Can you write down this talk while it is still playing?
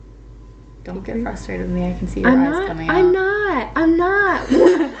Don't get frustrated with me. I can see your eyes coming out. I'm not.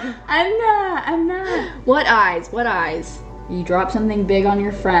 I'm not. What eyes? What eyes? You drop something big on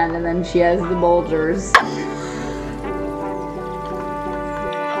your friend and then she has the bulgers.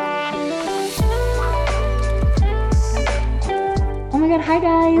 Oh my god, hi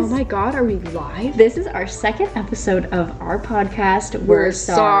guys. Oh my god, are we live? This is our second episode of our podcast. We're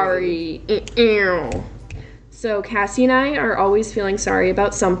sorry. So Cassie and I are always feeling sorry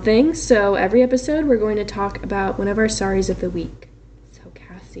about something. So every episode we're going to talk about one of our sorries of the week. So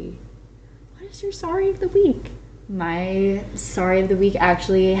Cassie, what is your sorry of the week? My sorry of the week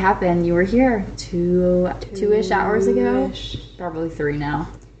actually happened. You were here two-ish hours ago. Probably 3 now.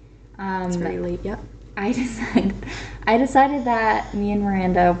 It's very late. Yep. I decided that me and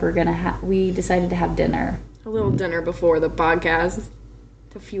Miranda we decided to have dinner. A little dinner before the podcast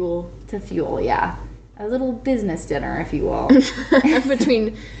to fuel. Yeah. A little business dinner, if you will.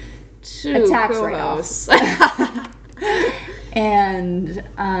 Between two tax co-hosts. And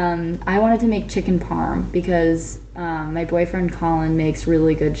I wanted to make chicken parm because my boyfriend Colin makes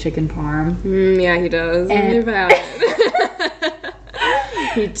really good chicken parm. Yeah, he does. And about it.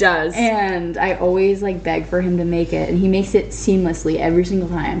 He does. And I always beg for him to make it, and he makes it seamlessly every single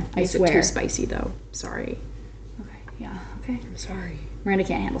time. I swear. It's too spicy though. Sorry. Okay. Yeah. Okay. I'm sorry. Miranda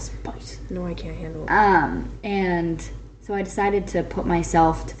can't handle spice. No, I can't handle it. And so I decided to put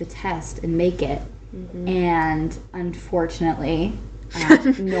myself to the test and make it. Mm-hmm. And unfortunately,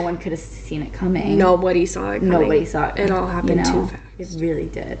 no one could have seen it coming. Nobody saw it coming. Nobody saw it. It all happened too fast. It really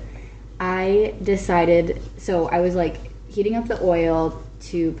did. I decided, so I was heating up the oil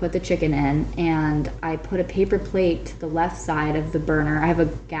to put the chicken in, and I put a paper plate to the left side of the burner. I have a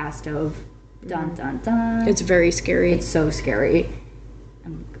gas stove. Dun, dun, dun. It's very scary. It's so scary.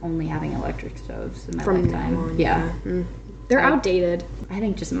 I'm only having electric stoves in my lifetime. Now on, yeah. They're outdated. I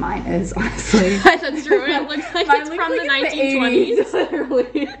think just mine is, honestly. That's true. It looks like it's from the 1920s.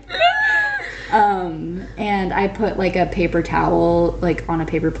 Literally. And I put a paper towel on a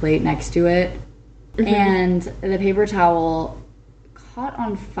paper plate next to it. Mm-hmm. And the paper towel caught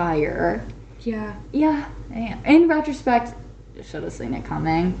on fire. Yeah. Yeah. In retrospect, should have seen it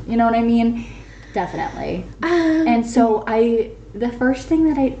coming. You know what I mean? Definitely. And so the first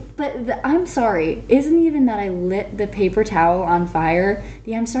thing that I'm sorry isn't even that I lit the paper towel on fire.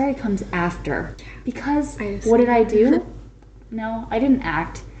 The I'm sorry comes after. Because what did I do? No, I didn't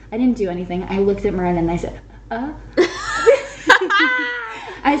act. I didn't do anything. I looked at Miranda and I said,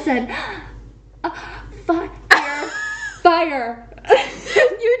 I said, fire.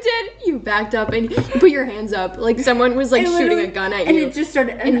 You did. You backed up and you put your hands up like someone was shooting a gun at you. And it just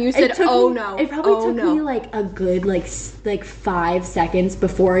started. And you said, "Oh no!" It probably took me a good 5 seconds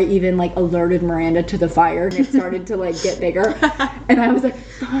before I even alerted Miranda to the fire, and it started to get bigger. And I was like,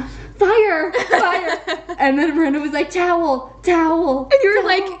 "Fire! And then Miranda was like, "Towel!" And you were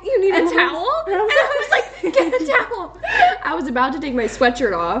like, "You need a towel?" And I was like, "Get a towel!" I was about to take my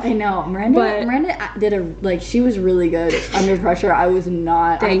sweatshirt off. I know. Miranda did she was really good under pressure. I was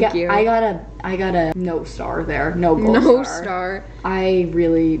not. Thank you. I got a no star there. No gold star. I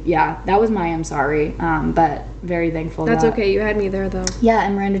really, that was my I'm sorry. But very thankful. That's okay. You had me there though. Yeah,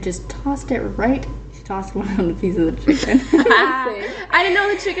 and Miranda just tossed it right. She tossed one on the piece of the chicken. I didn't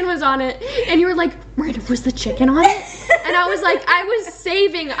know the chicken was on it. And you were like, Miranda, was the chicken on it? And I was like, I was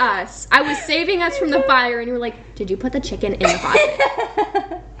saving us. From the fire. And you were like, did you put the chicken in the pot?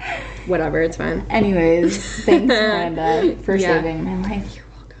 Whatever, it's fine. Anyways, thanks, Miranda, for saving my life. You're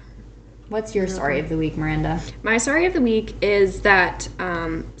welcome. What's your story of the week, Miranda? My story of the week is that,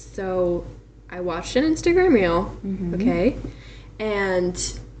 so I watched an Instagram reel, okay?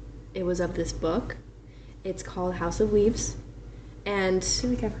 And it was of this book. It's called House of Leaves. And I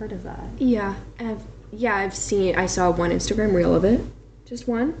feel like I've heard of that. Yeah, I saw one Instagram reel of it. Just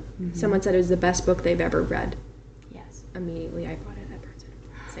one. Mm-hmm. Someone said it was the best book they've ever read. Yes. Immediately I bought it at person.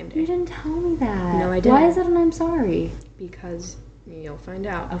 Same day. You didn't tell me that. No, I didn't. Why is it an I'm sorry? Because you'll find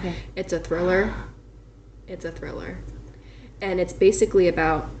out. Okay. It's a thriller. And it's basically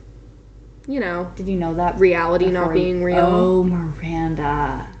about, Did you know that? Reality not being real. Oh,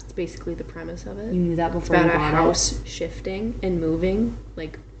 Miranda. It's basically the premise of it. You knew that before you bought it? It's about a house shifting and moving,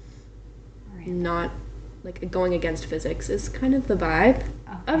 not, going against physics is kind of the vibe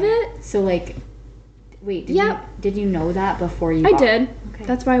of it. So, wait, did you know that before you bought it? I did. Okay.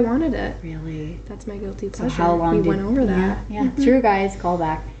 That's why I wanted it. Really? That's my guilty pleasure. So how long we went over that. Yeah. True, guys. Call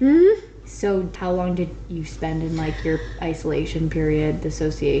back. Mm-hmm. So how long did you spend in your isolation period,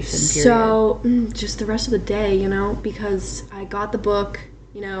 dissociation period? So just the rest of the day, because I got the book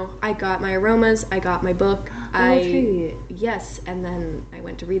you know, I got my aromas, I got my book. Yes, and then I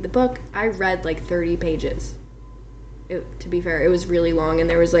went to read the book. I read like 30 pages. To be fair, it was really long, and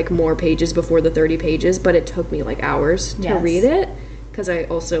there was like more pages before the 30 pages, but it took me like hours to read it, because I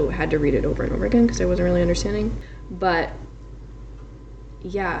also had to read it over and over again because I wasn't really understanding. But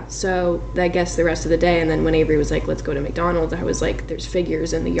yeah, so I guess the rest of the day, and then when Avery was like, let's go to McDonald's, I was like, there's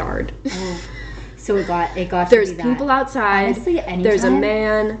figures in the yard. Oh. So it got there's to be people that. outside. Honestly, anytime. There's a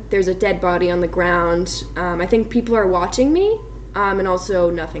man. There's a dead body on the ground. I think people are watching me, and also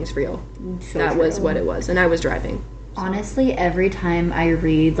nothing's real. So that true. was what it was, and I was driving. Honestly, every time I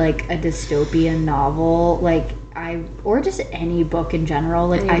read like a dystopian novel, like or just any book in general,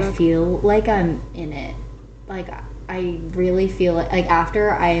 like I feel like I'm in it. Like I really feel like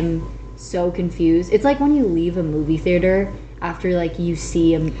after I'm so confused. It's like when you leave a movie theater after like you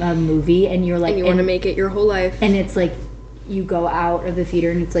see a movie and you're like, and you want to make it your whole life, and it's like you go out of the theater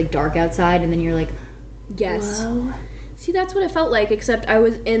and it's like dark outside, and then you're like, yes. whoa. See, that's what it felt like, except I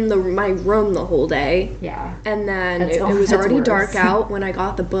was in my room the whole day. Yeah. And then it was already worse. Dark out when I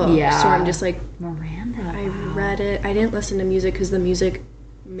got the book. Yeah. So I'm just like, Miranda. I read it. I didn't listen to music because the music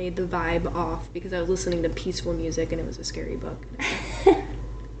made the vibe off, because I was listening to peaceful music and it was a scary book.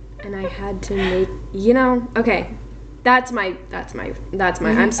 And I had to make, you know, okay. That's my,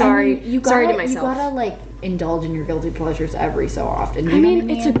 I'm sorry. Sorry to myself. You gotta like indulge in your guilty pleasures every so often. I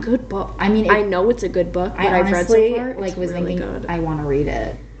mean, it's a good book. I mean, I know it's a good book, but I've read so far. Like, was really thinking, good. I want to read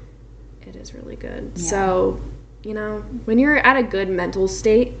it. It is really good. Yeah. So, you know, when you're at a good mental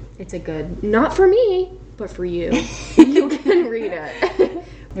state, it's a good. Not for me, but for you. You can read it.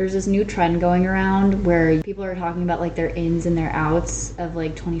 There's this new trend going around where people are talking about like their ins and their outs of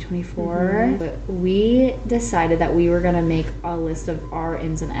like 2024. Mm-hmm. But we decided that we were gonna make a list of our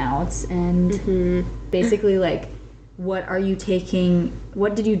ins and outs, and basically like, what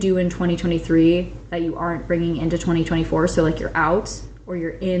did you do in 2023 that you aren't bringing into 2024? So like your outs or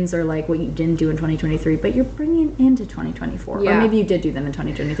your ins are like what you didn't do in 2023, but you're bringing into 2024. Yeah. Or maybe you did do them in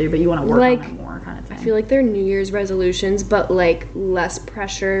 2023, but you want to work on them more, kind of thing. I feel like they're New Year's resolutions, but like less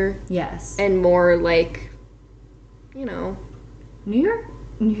pressure. Yes. And more like, you know. New York.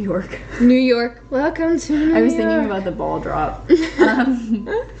 Welcome to New York. I was thinking about the ball drop.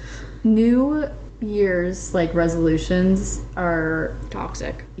 New Year's like resolutions are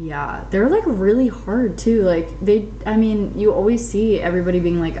toxic. Yeah, they're like really hard too. Like you always see everybody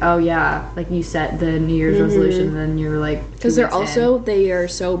being like, oh yeah, like you set the New Year's resolution, and then you're like, because they are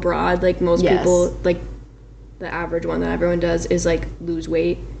so broad. Like most people, like the average one that everyone does is like lose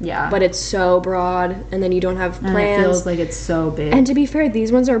weight. Yeah. But it's so broad, and then you don't have plans. And it feels like it's so big. And to be fair,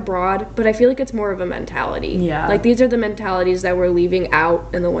 these ones are broad, but I feel like it's more of a mentality. Yeah. Like these are the mentalities that we're leaving out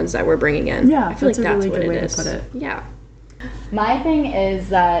and the ones that we're bringing in. Yeah, I feel like that's really what good way it is. to put it. Yeah. My thing is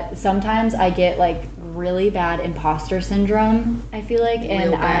that sometimes I get like really bad imposter syndrome, I feel like,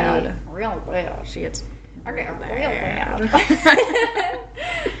 Real bad. I get real bad.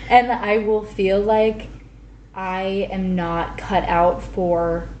 And I will feel like I am not cut out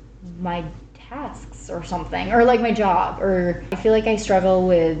for my tasks or something, or like my job, or I feel like I struggle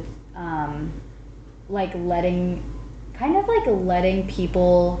with letting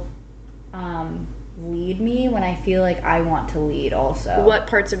people lead me when I feel like I want to lead also. What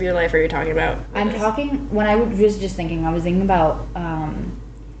parts of your life are you talking about? I'm talking, when I was just thinking, I was thinking about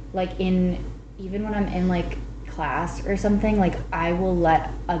even when I'm in like class or something, like I will let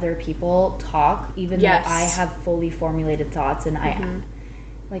other people talk even though I have fully formulated thoughts, and I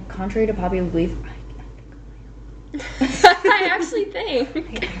like, contrary to popular belief, I actually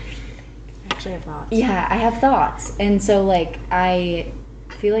think I actually have thoughts. Yeah, I have thoughts, and so like I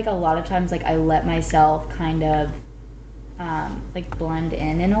feel like a lot of times like I let myself kind of like blend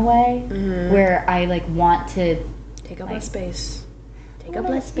in a way where I like want to take up less space. Yeah, I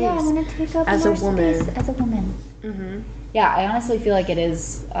want to take up as more a woman. space as a woman. Yeah, I honestly feel like it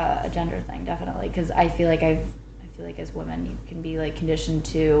is a gender thing, definitely, because I feel like as women you can be like conditioned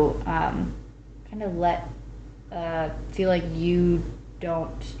to kind of feel like you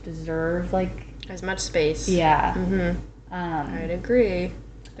don't deserve like as much space. Yeah. I'd agree. I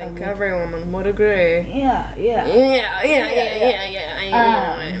think every woman would agree. Yeah.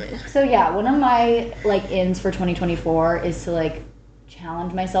 So yeah, one of my like ins for 2024 is to like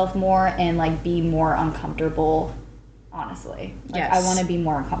challenge myself more and like be more uncomfortable, honestly. Like, I want to be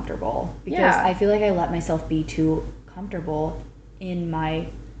more uncomfortable because I feel like I let myself be too comfortable in my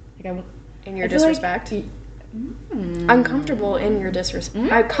in your disrespect. Uncomfortable in your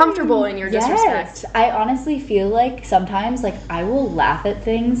disrespect. Comfortable in your disrespect. Yes. I honestly feel like sometimes like I will laugh at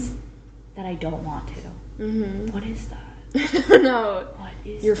things that I don't want to. What is that? No. What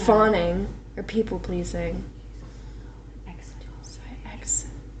You're fawning. Or people pleasing. X. X.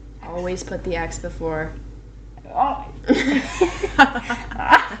 Always put the X before. Oh.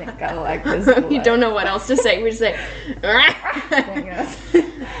 I think I like this. You don't know what else to say. We just say.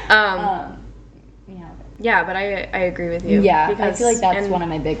 Yeah, but I agree with you. Yeah, because I feel like that's one of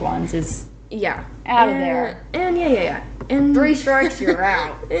my big ones. Is out of there. And yeah. And 3 strikes, you're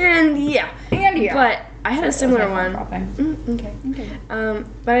out. And yeah. But I had a similar one. Okay.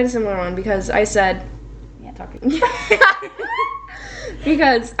 But I had a similar one because I said. Yeah, talking.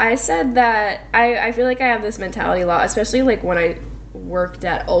 Because I said that I feel like I have this mentality a lot, especially like when I worked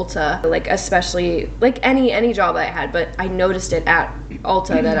at Ulta, like especially like any job that I had, but I noticed it at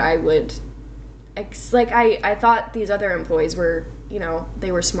Ulta that I would I thought these other employees were,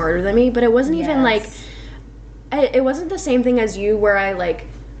 they were smarter than me, but it wasn't even like it wasn't the same thing as you where I like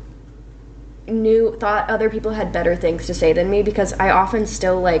thought other people had better things to say than me, because I often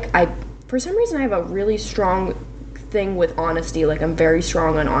still for some reason I have a really strong thing with honesty. Like I'm very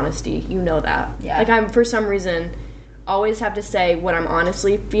strong on honesty, that. Yeah. Like I'm for some reason always have to say what I'm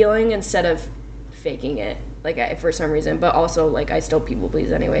honestly feeling instead of faking it, for some reason. But also I still people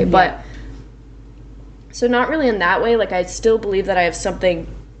please anyway. But so not really in that way. I still believe that I have something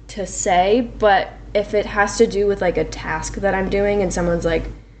to say, but if it has to do with a task that I'm doing and someone's like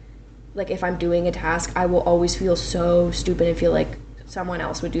if I'm doing a task, I will always feel so stupid and feel like someone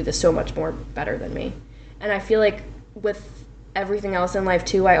else would do this so much more better than me. And I feel like with everything else in life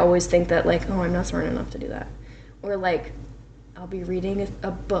too, I always think that oh, I'm not smart enough to do that. Or I'll be reading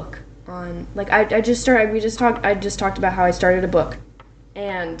a book on I just talked about how I started a book,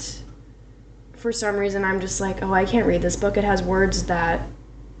 and for some reason I'm just oh, I can't read this book. It has words that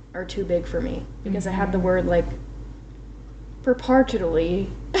are too big for me, because I had the word purportedly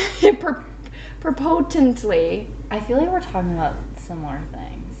purpotently. I feel like we're talking about similar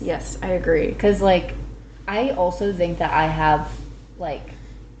things. Yes, I agree. Because I also think that I have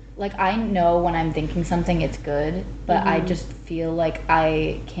I know when I'm thinking something it's good, but I just feel like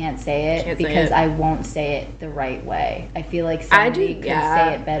I can't say it because I won't say it the right way. I feel like somebody could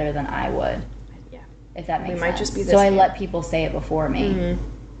say it better than I would. Yeah. If that makes sense. Might just be so I let people say it before me. Mm-hmm.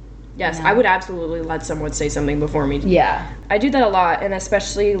 Yes, I would absolutely let someone say something before me. Yeah. I do that a lot, and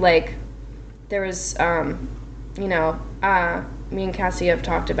especially there was me and Cassie have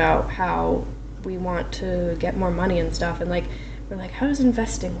talked about how we want to get more money and stuff, and we're how does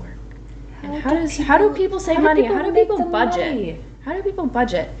investing work? And how do people save money? How do people budget? How do people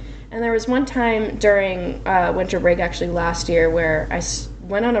budget? And there was one time during winter break, actually last year, where I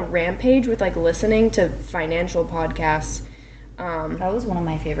went on a rampage with listening to financial podcasts. That was one of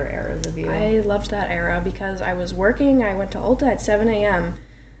my favorite eras of you. I loved that era because I was working. I went to Ulta at 7 a.m.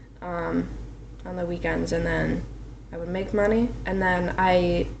 On the weekends, and then I would make money, and then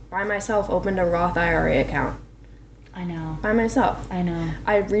I, by myself, opened a Roth IRA account. I know. By myself. I know.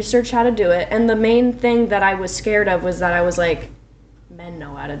 I researched how to do it, and the main thing that I was scared of was that I was men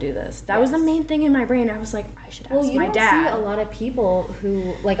know how to do this. That was the main thing in my brain. I was I should ask my dad. Well, you don't see a lot of people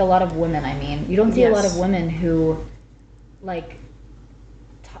who, a lot of women, I mean. You don't see a lot of women who,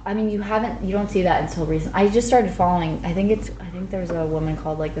 you don't see that until recent. I just started following, I think there's a woman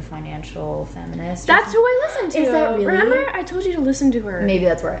called, the Financial Feminist. That's who I listened to. Is that really? Remember? I told you to listen to her. Maybe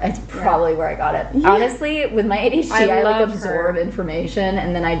that's probably where I got it. Yeah. Honestly, with my ADHD, I absorb information,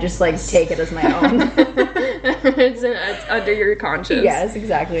 and then I just, take it as my own. It's under your conscience. Yes,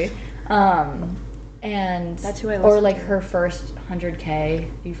 exactly. And that's who I listen to. Her first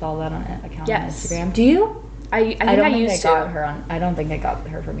 100K. Do you follow that on account on Instagram? Do you? I don't think I got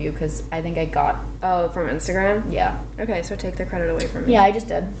her from you, because I think I got... Oh, from Instagram? Yeah. Okay, so take the credit away from me. Yeah, I just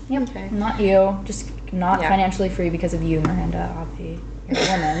did. Yep. Okay. Not you. Just not financially free because of you, Miranda, obviously. You're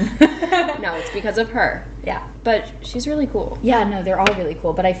a woman. No, it's because of her. Yeah. But she's really cool. Yeah, no, they're all really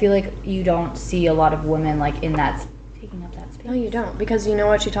cool, but I feel like you don't see a lot of women, in that... taking up that space. No, you don't, because you know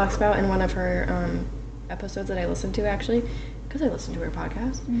what she talks about in one of her episodes that I listened to, actually? Because I listened to her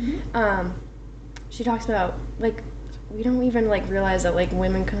podcast. Mm-hmm. She talks about, we don't even, realize that,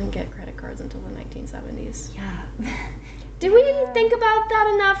 women couldn't get credit cards until the 1970s. Yeah. Did we think about that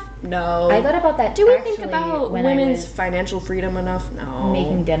enough? No. I thought about that, Do we think about women's financial freedom enough? No.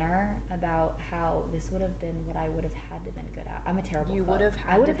 Making dinner, about how this would have been what I would have had to been good at. I'm a terrible cook. You would have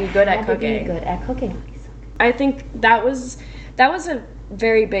had to be good at cooking. Good at cooking. I think that was a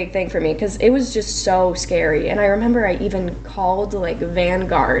very big thing for me, because it was just so scary. And I remember I even called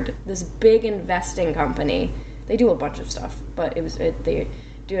Vanguard, this big investing company. They do a bunch of stuff, but they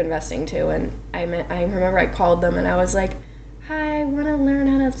do investing too. And I remember I called them and I was like, hi, I want to learn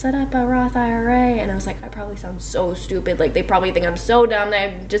how to set up a Roth IRA. And I was like, I probably sound so stupid. Like, they probably think I'm so dumb that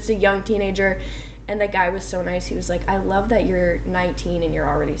I'm just a young teenager. And the guy was so nice. He was like, I love that you're 19 and you're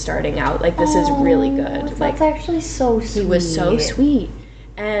already starting out. Like, this is really good. That's like, actually so sweet. He was so sweet.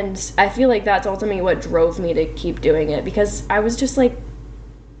 And I feel like that's ultimately what drove me to keep doing it, because I was just like,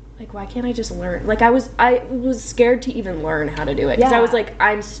 why can't I just learn? Like, I was scared to even learn how to do it, because I was like,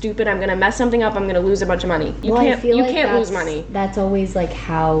 I'm stupid, I'm gonna mess something up, I'm gonna lose a bunch of money. You can't lose money. That's always like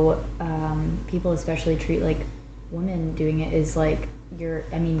how people especially treat like women doing it, is like, we're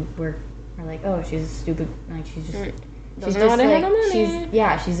like, oh, she's stupid, like she's just doesn't know how to handle money.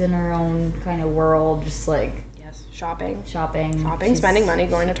 She's in her own kind of world, just like shopping, spending money,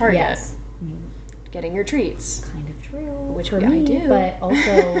 going to Target. Yes. Getting your treats. Kind of true. Which I do. But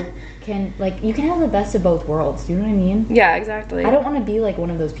also you can have the best of both worlds. Do you know what I mean? Yeah, exactly. I don't want to be like one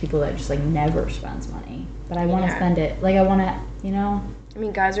of those people that just like never spends money. But I want to spend it. Like, I want to, you know? I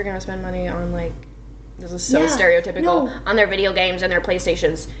mean, guys are going to spend money on, like, this is so stereotypical, on their video games and their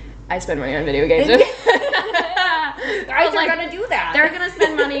PlayStations. I spend money on video games. Guys are going to do that. They're going to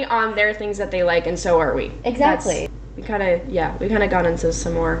spend money on their things that they like, and so are we. Exactly. We kind of got into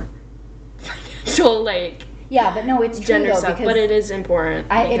some more financial, like, but no, it's gender true, though, stuff, but it is important.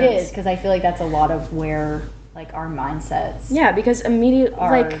 It is, because I feel like that's a lot of where, like, our mindsets. Yeah, because immediately,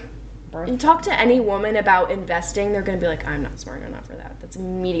 like, birth. You talk to any woman about investing, they're going to be like, I'm not smart enough for that. That's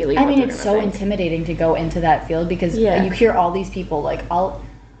immediately what it's so intimidating to go into that field, because you hear all these people, like,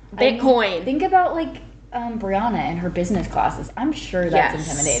 Bitcoin. Think about, like, Brianna and her business classes. I'm sure that's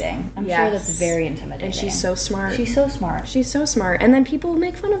intimidating. I'm sure that's very intimidating. And she's so smart. She's so smart. She's so smart. And then people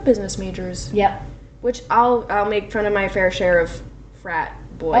make fun of business majors. Yep. Which I'll make fun of my fair share of frat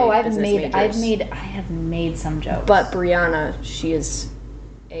boy business majors. I have made some jokes. But Brianna, she is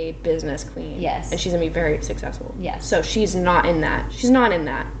a business queen. Yes. And she's going to be very successful. Yes. So she's not in that. She's not in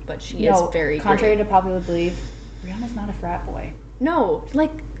that, but she is very contrary to popular belief, Brianna's not a frat boy. No,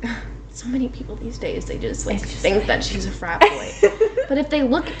 like, so many people these days, they just, like, think that she's a frat boy. But if they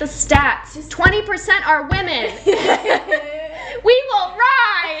look at the stats, 20% are women. We will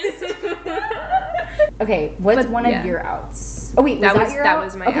rise! Okay, what's one of your outs? Oh, wait, was that your out? That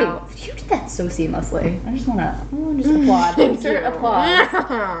was my out. You did that so seamlessly. I just want to applaud. Insert applause.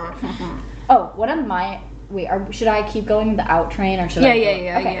 Oh, one of my... Wait, should I keep going the out train, or should I...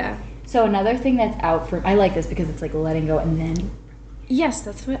 Yeah. So another thing that's out for... I like this because it's like letting go and then... Yes,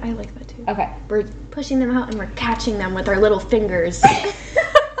 that's what I like that too. Okay. We're pushing them out and we're catching them with our little fingers. Catch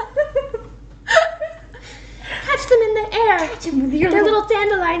them in the air. Catch them with your They're little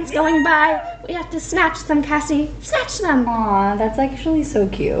dandelions going by. We have to snatch them, Cassie. Snatch them. Aw, that's actually so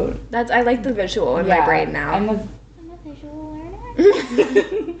cute. I like the visual in my brain now. I'm a visual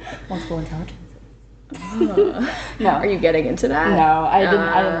learner. Multiple intelligence. No. Are you getting into that? No, I didn't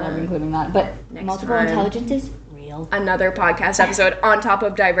love including that. But multiple intelligence is real. Another podcast episode on top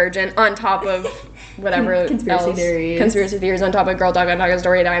of Divergent, on top of whatever Conspiracy theories, on top of Girl Talk, on top of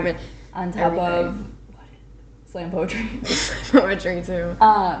Story Time, on top of slam poetry. Poetry too.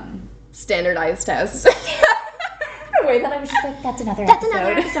 Standardized tests. The way that I was just like, that's another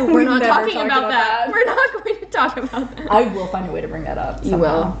episode. We're not talking about that. We're not going to talk about that. I will find a way to bring that up somehow. You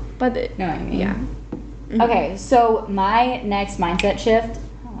will. But no, I mean. Yeah. Mm-hmm. Okay, so my next mindset shift.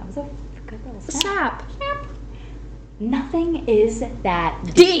 Oh, that was a good little snap. Nothing is that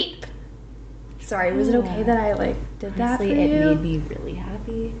deep. Sorry, was it okay that I did that for you? It made me really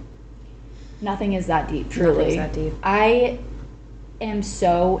happy. Nothing is that deep, truly. Nothing's that deep. I am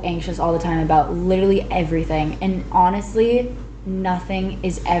so anxious all the time about literally everything, and honestly, nothing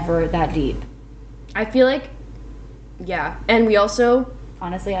is ever that deep. I feel like, and we also...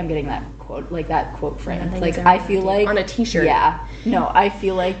 Honestly, I'm getting that quote framed. Like, I feel like... On a t-shirt. Yeah. No, I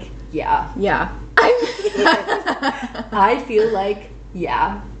feel like, yeah. Yeah. I feel like,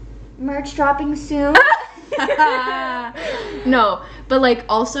 yeah. Merch dropping soon. No, but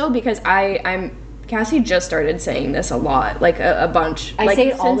also because I'm Cassie just started saying this a lot, a bunch. I say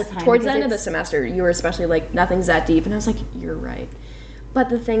it all the time. Towards the end of the semester, you were especially like, nothing's that deep, and I was like, you're right. But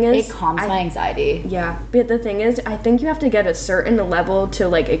the thing is, it calms my anxiety. Yeah, but the thing is, I think you have to get a certain level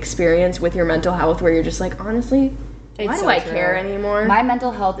to experience with your mental health where you're just like, honestly, why do I care anymore? My mental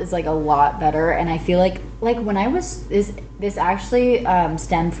health is a lot better, and I feel like when I was this actually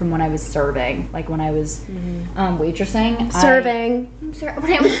stemmed from when I was serving, when I was waitressing. When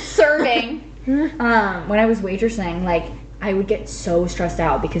I was serving, when I was waitressing, I would get so stressed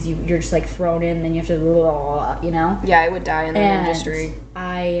out because you're just thrown in, and then you have to, Yeah, I would die in the industry.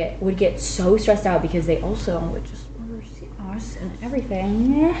 I would get so stressed out because they also would just oversee us and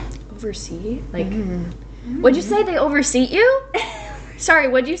everything. Oversee? What'd you say? They overseat you? Sorry,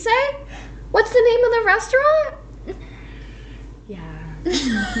 what'd you say? What's the name of the restaurant? Yeah.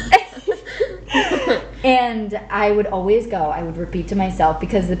 And I would always go. I would repeat to myself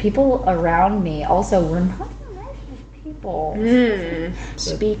because the people around me also were not the nicest people.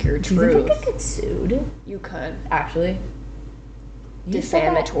 Speak your Do you think I truth. could get sued? You could. Actually.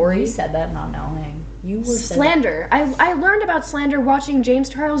 Defamatory. You said that not knowing. You were Slander. I learned about slander watching James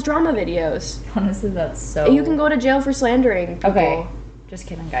Charles drama videos. Honestly, that's so... You can go to jail for slandering people. Okay. Just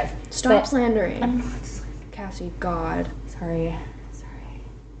kidding, guys. Stop But slandering. I'm not slandering. Cassie, God. Sorry.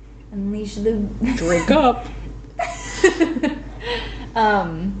 Unleash the... Drink up.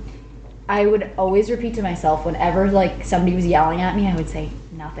 I would always repeat to myself whenever, like, somebody was yelling at me, I would say,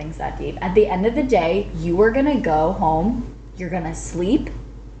 nothing's that deep. At the end of the day, you are gonna go home, you're gonna sleep,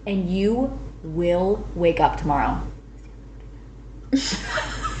 and you will wake up tomorrow.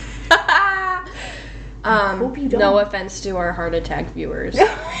 Hope you don't. No offense to our heart attack viewers.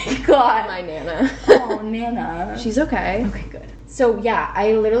 Oh my God. My Nana. Oh, Nana. She's okay. Okay, good. So, yeah,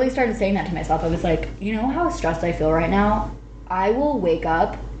 I literally started saying that to myself. I was like, you know how stressed I feel right now? I will wake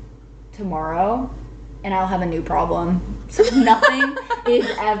up tomorrow and I'll have a new problem. So nothing is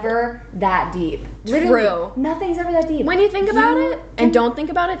ever that deep. Literally, True. Nothing's ever that deep. When you think about it, and don't think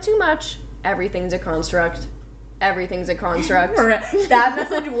about it too much, everything's a construct. Everything's a construct. That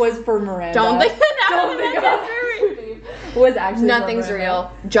message was for Miranda. Don't think about it. Was actually Nothing's for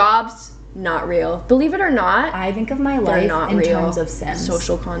real. Jobs, not real. Believe it or not, I think of my they're life not in real. terms of Sims.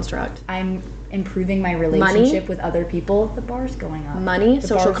 Social construct. I'm improving my relationship with other people. The bar's going up. Money, The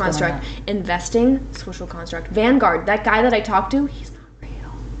social bar's going construct. up. Investing, social construct. Vanguard, that guy that I talked to, he's not real.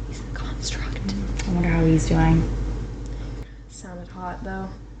 He's a construct. I wonder how he's doing. Sounded hot though.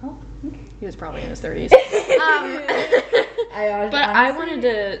 Oh, okay. He was probably in his 30s. But I wanted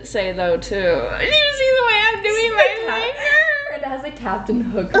to say though too. Did you see the way I'm doing my finger? It has a Captain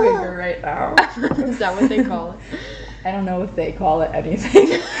Hook finger right now. Is that what they call it? I don't know if they call it anything.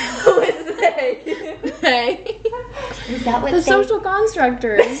 Who is they? Hey. Is that what The social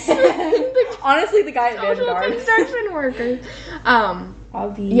constructors. Honestly, the guy at Social Vanguard. construction workers.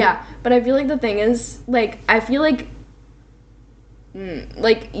 Obvi. Yeah, but I feel like the thing is, like, I feel like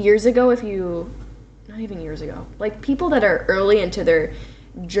years ago, not even years ago, like people that are early into their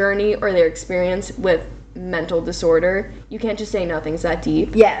journey or their experience with mental disorder, you can't just say nothing's that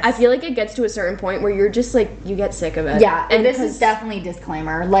deep. Yes. I feel like it gets to a certain point where you're just like, you get sick of it. Yeah, and this 'cause is definitely a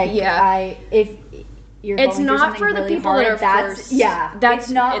disclaimer. Like, Yeah. if you're It's going through not something for the really people hard, that are that's, first. Yeah, That's-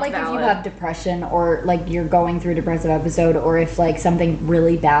 it's not it's like if you valid. have depression or like you're going through a depressive episode or if like something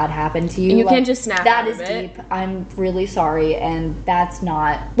really bad happened to you. And you like, can't just snap That out is of it. deep. I'm really sorry, and that's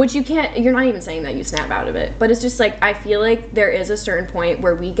not. Which you're not even saying that you snap out of it, but it's just like, I feel like there is a certain point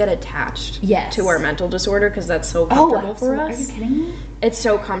where we get attached Yes. to our mental disorder because that's so Oh, comfortable for Are you us. kidding me? It's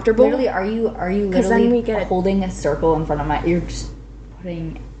so comfortable. Literally, are you 'Cause then literally we get it. holding a circle in front of my? You're just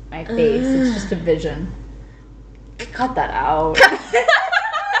putting my face. It's just a vision. Cut that out.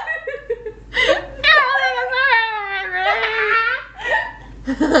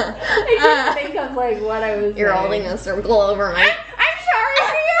 I can't think of like what I was. You're saying. holding a circle over my. I'm sorry,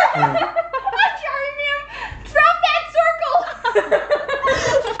 ma'am. I'm sorry, ma'am. Drop that circle.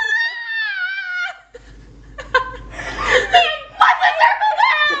 Ma'am, put the circle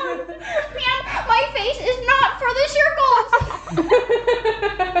down. Ma'am, my face is not for the circles.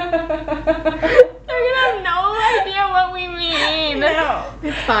 They're gonna have no idea what we mean. No.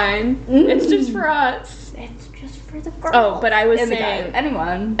 It's fine. It's just for us. It's just for the girls. Oh, but I was And the saying- guys.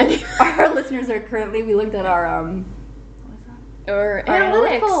 Anyone. Our listeners are currently. We looked at our what was that? Or Our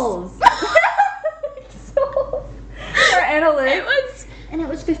analytics. analyticals. So, our analytics. It was. And it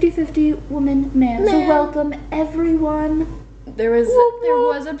was 50-50 woman, man. So Man. welcome everyone. There was Whoop,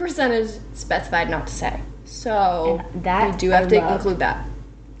 whoop. a percentage specified not to say. So And that we do have I to love. include that.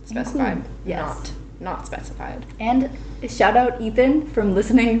 Specified. Include, yes. Not specified. And shout out Ethan from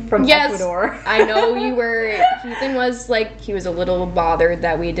listening from Ecuador. I know you were. Ethan was like, he was a little bothered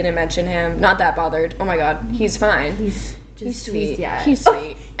that we didn't mention him. Not that bothered. Oh my god, he's fine. He's just He's sweet. Yeah. He's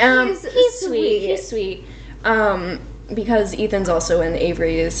sweet. He's He's sweet. sweet. He's sweet. Because Ethan's also in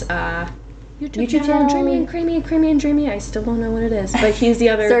Avery's YouTube channel. Creamy and Dreamy. I still don't know what it is, but he's the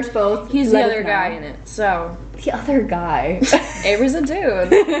other. Search both. He's Let the us other know. guy in it. So The other guy. Avery's a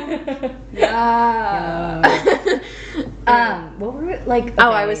dude. Yeah. What were we, like?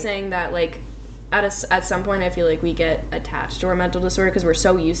 Oh, I okay. was saying that like at some point I feel like we get attached to our mental disorder because we're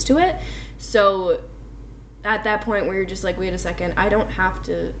so used to it. So at that point where you're just like, wait a second, I don't have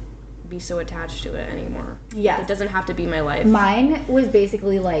to be so attached to it anymore. Yes. It doesn't have to be my life. Mine was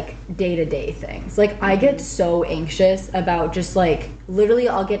basically like day-to-day things. Like I get so anxious about just like literally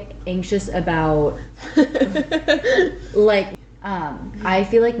I'll get anxious about like I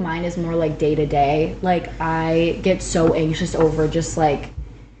feel like mine is more like day-to-day. Like I get so anxious over just like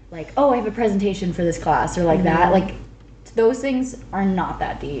oh, I have a presentation for this class or like that. Like those things are not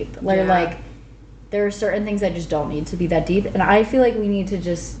that deep. They're like there are certain things that just don't need to be that deep, and I feel like we need to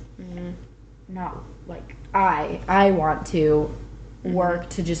just not like I want to work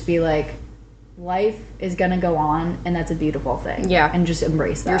to just be like life is gonna go on, and that's a beautiful thing. Yeah, and just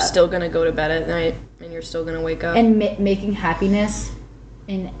embrace that. You're still gonna go to bed at night, and you're still gonna wake up. And making happiness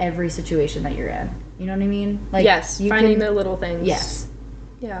in every situation that you're in. You know what I mean? Like yes, finding the little things. Yes.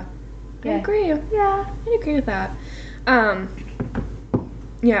 Yeah. I agree. Yeah, I agree with that.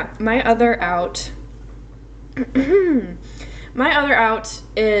 Yeah, my other out. My other out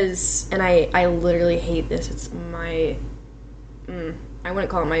is, and I literally hate this. It's my, I wouldn't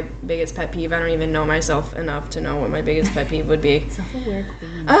call it my biggest pet peeve. I don't even know myself enough to know what my biggest pet peeve would be. Self-aware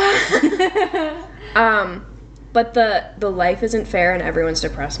queen. But the life isn't fair and everyone's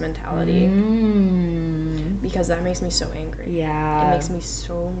depressed mentality. Because that makes me so angry. Yeah. It makes me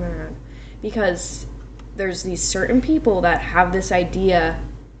so mad. Because there's these certain people that have this idea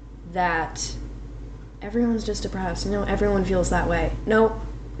that everyone's just depressed. No, everyone feels that way. Nope.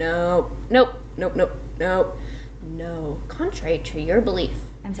 No. Contrary to your belief.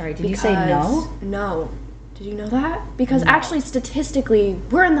 I'm sorry, did you say no? No. Did you know that? Because actually, statistically,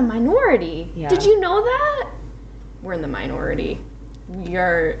 we're in the minority. Yeah. Did you know that? We're in the minority.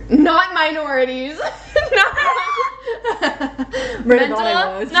 You're not minorities.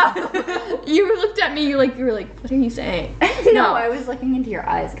 Mental? No. You looked at me, you were like, what are you saying? No, I was looking into your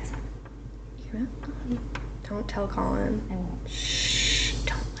eyes. Don't tell Colin. I won't. Shh,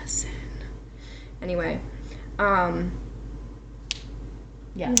 don't listen. Anyway, yeah,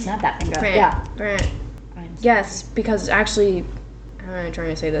 not that finger. Brant, Yeah. Brant. Yes, because actually, how am I trying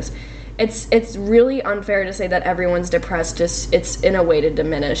to say this? It's really unfair to say that everyone's depressed. Just it's in a way to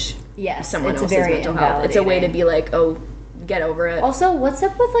diminish someone else's mental health. It's a way to be like, oh, get over it. Also, what's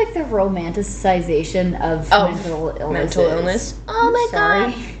up with like the romanticization of mental illness? Mental illness. Oh my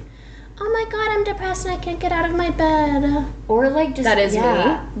god. Oh my god, I'm depressed and I can't get out of my bed. Or like just that is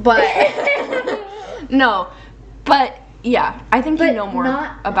me. But no. But yeah, I think you know more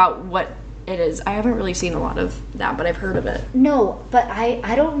about what it is. I haven't really seen a lot of that, but I've heard of it. No, but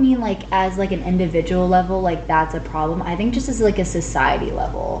I don't mean like as like an individual level, like that's a problem. I think just as like a society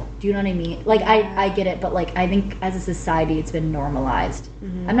level. Do you know what I mean? Like I get it, but like I think as a society it's been normalized.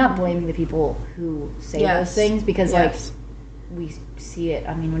 I'm not blaming the people who say those things because like we see it.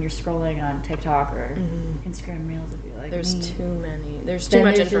 I mean, when you're scrolling on TikTok or Instagram Reels, I feel like there's too many. There's too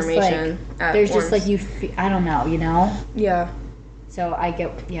much information. There's just like I don't know, you know? Yeah. So I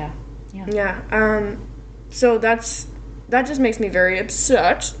get Yeah. So that just makes me very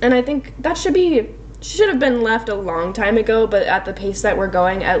upset, and I think that should have been left a long time ago. But at the pace that we're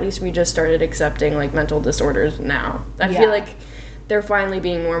going, at least we just started accepting like mental disorders now. I feel like they're finally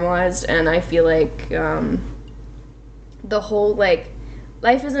being normalized, and I feel like the whole like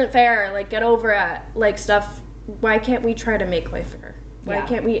life isn't fair, like get over it, like stuff. Why can't we try to make life fair? Why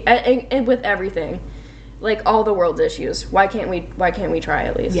can't we? And with everything. Like all the world's issues. Why can't we try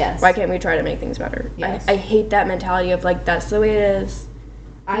at least? Yes. Why can't we try to make things better? Yes. I hate that mentality of like that's the way it is.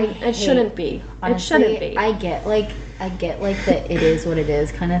 It shouldn't be. Honestly, it shouldn't be. I get like the it is what it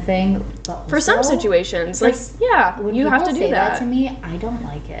is kind of thing. But for some situations, like when you have to do say that. To me, I don't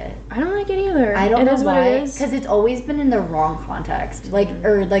like it. I don't like it either. I don't know why. What it is. Because it's always been in the wrong context, like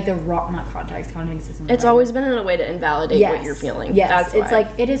or like the wrong not context. Context is. It's always been in a way to invalidate what you're feeling. Yes, that's it's why.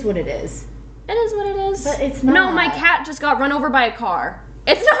 Like it is what it is. It is what it is. But it's not. No, my cat just got run over by a car.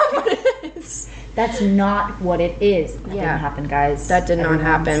 It's not what it is. That's not what it is. That didn't happen, guys. That did not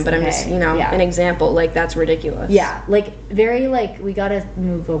happen, but I'm just, an example. Like, that's ridiculous. Yeah, like, very, like, we gotta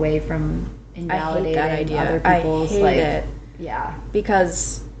move away from invalidating I hate that idea. other people's, I hate it. Yeah.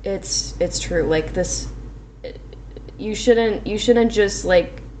 Because it's true. Like, this, you shouldn't just,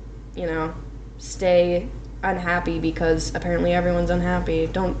 like, stay unhappy because apparently everyone's unhappy.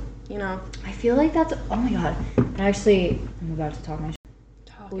 Don't, I feel like that's, oh my god. Actually, I'm about to talk my shit.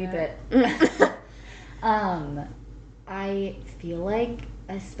 Bleep it. I feel like,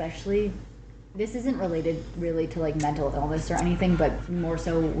 especially, this isn't related really to like mental illness or anything, but more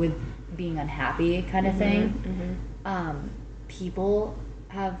so with being unhappy kind of thing. People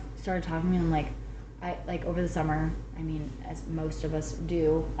have started talking to me and I'm like, I like over the summer, I mean, as most of us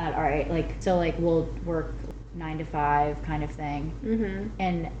do at our like, so like we'll work 9 to 5 kind of thing. Mm-hmm.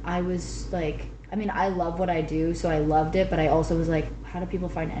 And I was like, I mean, I love what I do, so I loved it, but I also was like, how do people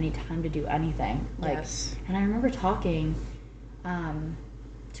find any time to do anything? Like, Yes. And I remember talking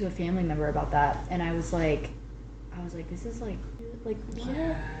to a family member about that, and I was like, this is like what?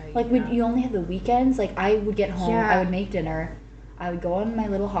 Like, you only have the weekends? Like, I would get home, I would make dinner, I would go on my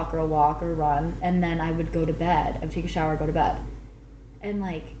little hot girl walk or run, and then I would go to bed. I would take a shower, go to bed. And,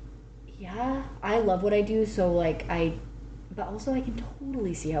 like, yeah, I love what I do, so, like, but also I can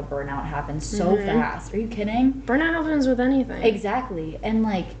totally see how burnout happens so fast. Are you kidding? Burnout happens with anything. Exactly. And,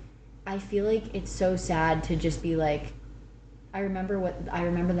 like, I feel like it's so sad to just be, like, I remember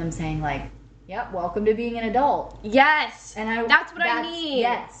them saying, like, yep, welcome to being an adult. Yes. And that's what I need.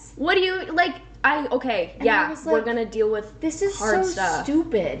 Yes. What do you, like, And I was like, we're gonna deal with this is hard so stuff.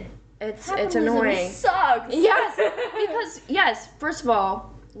 Stupid. It's Capitalism annoying. Sucks. Yes, because yes, first of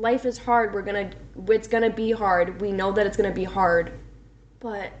all, life is hard. It's gonna be hard. We know that it's gonna be hard,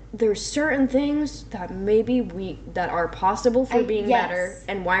 but there's certain things that maybe that are possible for being better,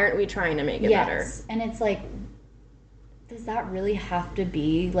 and why aren't we trying to make it better? And it's like, does that really have to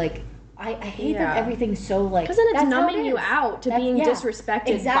be like? I hate that everything's so like, because then it's numbing you out to being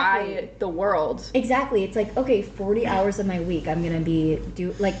disrespected by the world. Exactly. It's like, okay, 40 hours of my week I'm gonna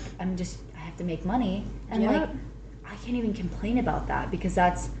I have to make money, and like I can't even complain about that, because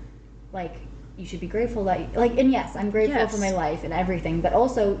that's like, you should be grateful that and yes, I'm grateful for my life and everything, but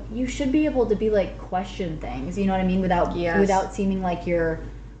also you should be able to be like, question things, you know what I mean, without seeming like you're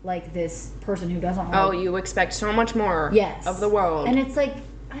like this person who doesn't hold. You expect so much more of the world. And it's like,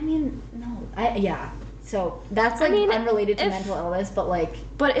 I mean, no. So that's like, unrelated to mental illness, but like,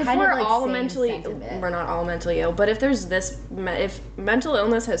 but if we're all we're not all mentally ill, but if there's if mental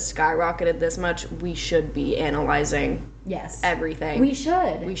illness has skyrocketed this much, we should be analyzing everything. We should.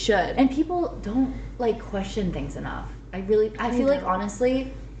 And people don't like question things enough. I feel like,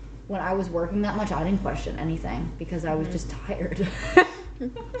 honestly, when I was working that much, I didn't question anything because I was just tired.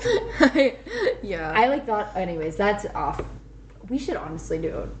 I like thought, anyways, that's off. We should honestly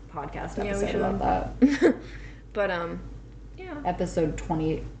do a podcast episode about that. But, Episode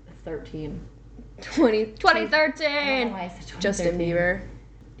 2013. 2013! Justin 2013. Bieber.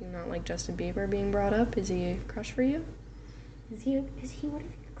 Do you not like Justin Bieber being brought up? Is he a crush for you? Is he what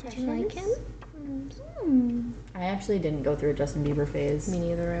Did you like him? I actually didn't go through a Justin Bieber phase. Me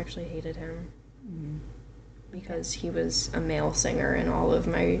neither. I actually hated him. Because he was a male singer and all of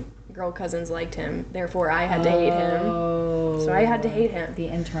my girl cousins liked him. Therefore, I had to hate him. So I had to hate him. The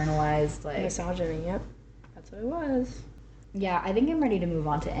internalized, like... misogyny, yep. That's what it was. Yeah, I think I'm ready to move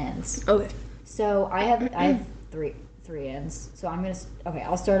on to ends. Okay. So I have three ends. So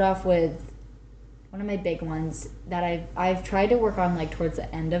I'll start off with one of my big ones that I've tried to work on, like, towards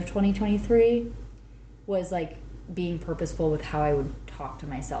the end of 2023, was, like, being purposeful with how I would talk to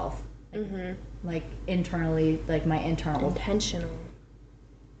myself. Like, internally, like, my internal... Intentional.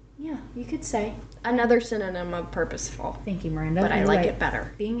 Yeah, you could say. Another synonym of purposeful. Thank you, Miranda. But I like it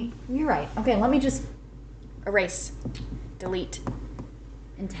better. You're right. Okay, let me just... Erase. Delete.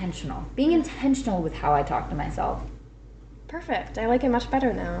 Intentional. Being intentional with how I talk to myself. Perfect. I like it much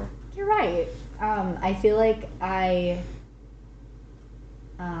better now. You're right. I feel like I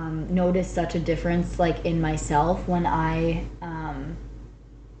noticed such a difference, like, in myself when I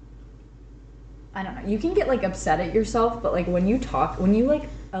don't know. You can get, like, upset at yourself, but, like, when you, like,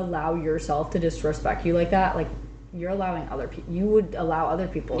 allow yourself to disrespect you like that, like, you're allowing other people. You would allow other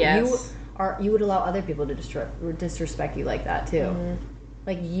people. Yes. You would allow other people to disrespect you like that, too.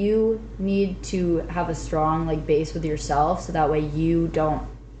 Like, you need to have a strong, like, base with yourself, so that way you don't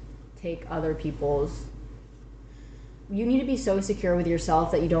take other people's... You need to be so secure with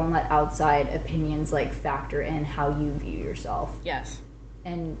yourself that you don't let outside opinions, like, factor in how you view yourself. Yes.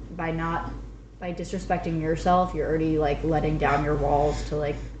 And by disrespecting yourself, you're already, like, letting down your walls to,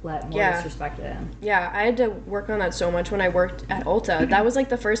 like, let more disrespect in. Yeah, I had to work on that so much when I worked at Ulta. That was, like,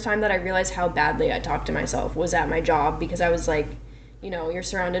 the first time that I realized how badly I talked to myself was at my job, because I was, like, you know, you're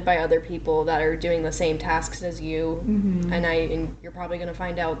surrounded by other people that are doing the same tasks as you, and you're probably going to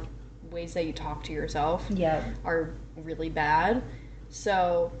find out ways that you talk to yourself are really bad.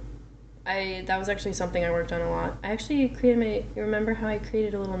 So that was actually something I worked on a lot. I actually created you remember how I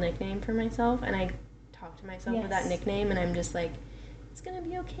created a little nickname for myself, and I talked to myself with that nickname, and I'm just like, it's gonna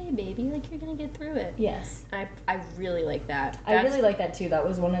be okay, baby, like, you're gonna get through it. Yes. I really like that. I really like that too. That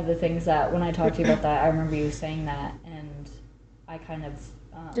was one of the things that when I talked to you about that, I remember you saying that, and I kind of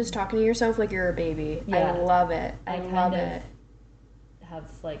just talking to yourself like you're a baby. I love it. I love it. have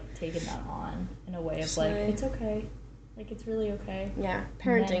like taken that on in a way of Just like, it's okay. Like, it's really okay. Yeah,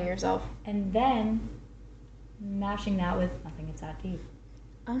 parenting yourself. And then mashing that with nothing it's that deep.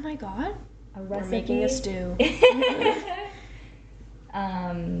 Oh my god. A recipe. We're making a stew.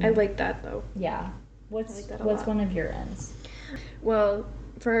 I like that though. Yeah. What's one of your ends? Well,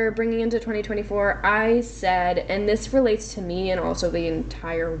 for bringing into 2024, I said, and this relates to me and also the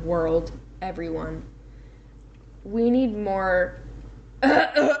entire world, everyone, we need more...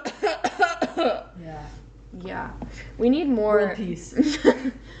 Yeah. We need more... World peace.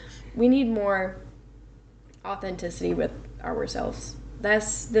 We need more authenticity with ourselves.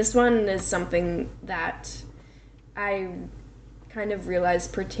 This one is something that I kind of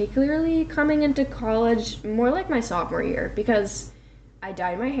realized, particularly coming into college, more like my sophomore year, because I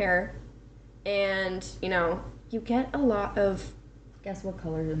dyed my hair, and, you know, you get a lot of... Guess what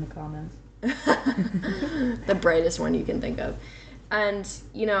color's in the comments? The brightest one you can think of. And,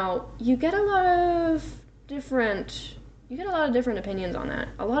 you know, you get a lot of different opinions on that.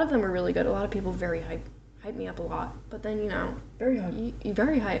 A lot of them are really good. A lot of people very hype me up a lot. But then, you know... Very hype.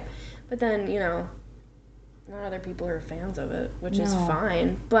 Very hype. But then, you know... Not other people are fans of it, which is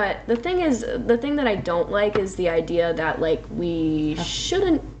fine. But the thing that I don't like is the idea that, like, we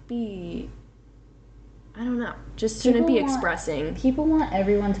shouldn't be, I don't know, just shouldn't be expressing. People want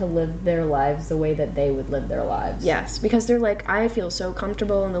everyone to live their lives the way that they would live their lives. Yes, because they're like, I feel so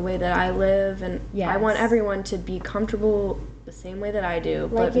comfortable in the way that I live, and I want everyone to be comfortable the same way that I do.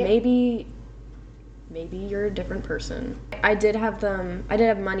 Like, but maybe you're a different person. I did have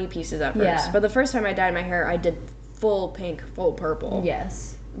money pieces at first, but the first time I dyed my hair, I did full pink, full purple.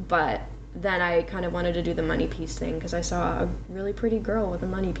 Yes. But then I kind of wanted to do the money piece thing because I saw a really pretty girl with a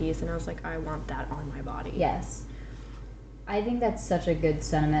money piece, and I was like, I want that on my body. Yes. I think that's such a good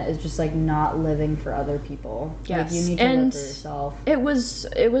sentiment, is just, like, not living for other people. Yes. Like, you need to live for yourself. It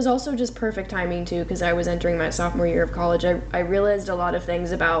was also just perfect timing, too, because I was entering my sophomore year of college. I realized a lot of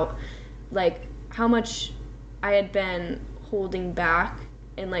things about, like, how much I had been holding back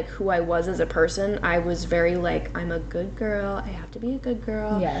in, like, who I was as a person. I was very, like, I'm a good girl. I have to be a good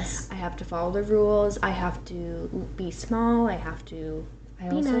girl. Yes. I have to follow the rules. I have to be small. I have to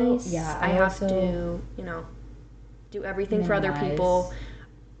be nice. Yeah. I have to, you know, do everything for other people.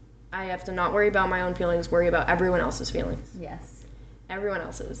 I have to not worry about my own feelings, worry about everyone else's feelings. Yes. Everyone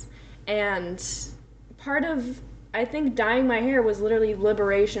else's. And part of... I think dyeing my hair was literally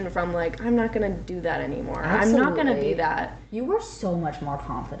liberation from, like, I'm not going to do that anymore. Absolutely. I'm not going to be that. You were so much more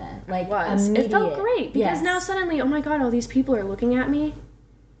confident. Like, it felt great because now suddenly, oh my god, all these people are looking at me.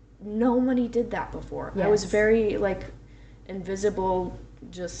 Nobody did that before. Yes. I was very, like, invisible,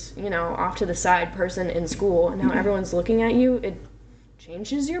 just, you know, off to the side person in school. And now everyone's looking at you. It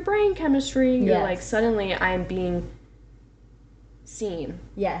changes your brain chemistry. You're like, suddenly I'm being seen.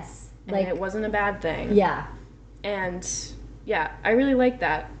 Yes. And it wasn't a bad thing. Yeah. And yeah, I really like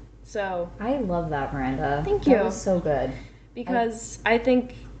that. So I love that, Miranda. Thank you. That was so good. Because I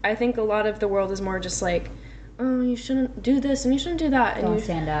think a lot of the world is more just like, oh, you shouldn't do this and you shouldn't do that, and don't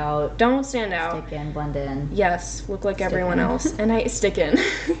stand out. Don't stand out. Stick in, blend in. Yes, look like everyone else, and I stick in,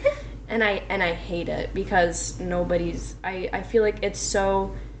 and I hate it because nobody's. I feel like it's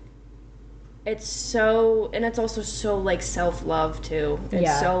so, and it's also so, like, self-love too.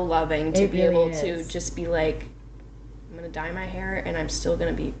 It's so loving to be able to just be like, I'm gonna dye my hair and I'm still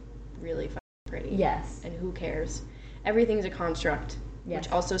gonna be really fucking pretty. Yes. And who cares? Everything's a construct, which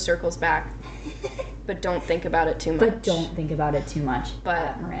also circles back. But don't think about it too much.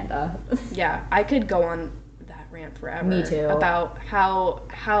 But Miranda. Yeah, I could go on that rant forever. Me too. About how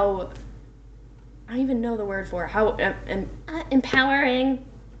I don't even know the word for it. How empowering.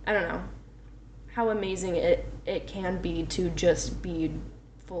 I don't know. How amazing it can be to just be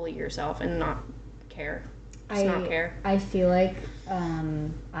fully yourself and not care. Not care. I feel like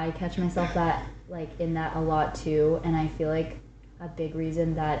I catch myself in that a lot too, and I feel like a big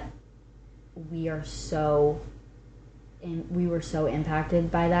reason that we were so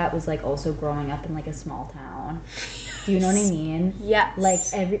impacted by that was, like, also growing up in, like, a small town. Do you know what I mean?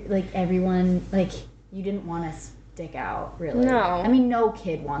 Yes. Everyone, like, you didn't want to stick out, really. No. I mean, no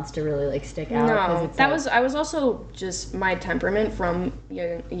kid wants to really, like, stick out. No. I was also just, my temperament from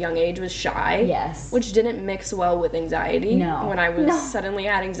a young age was shy. Yes. Which didn't mix well with anxiety. No. When I was suddenly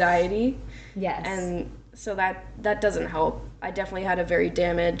had anxiety. Yes. And so that doesn't help. I definitely had a very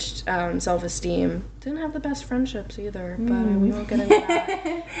damaged self-esteem. Didn't have the best friendships either, but we won't get into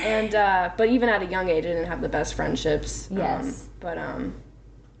that. And but even at a young age, I didn't have the best friendships. Yes.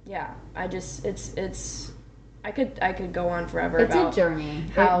 Yeah, I just it's I could go on forever It's about a journey.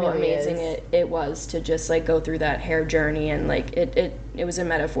 how It really amazing is. it was to just like go through that hair journey, and like it was a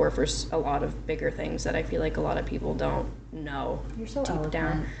metaphor for a lot of bigger things that I feel like a lot of people don't know. You're so deep eloquent.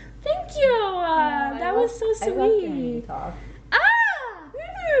 down. Thank you. That was so I love hearing you sweet. talk.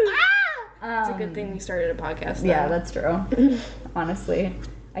 It's a good thing we started a podcast. Then. Yeah, that's true. Honestly,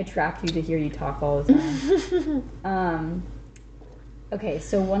 I trapped you to hear you talk all the time. Okay,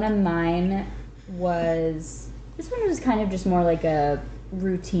 so one of mine was, this one was kind of just more like a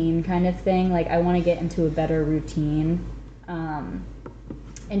routine kind of thing. Like, I want to get into a better routine.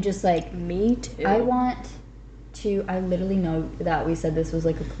 And just like, Me too. I literally know that we said this was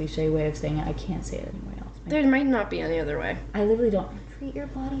like a cliche way of saying it. I can't say it anywhere else. There might not be any other way. I literally don't. Treat your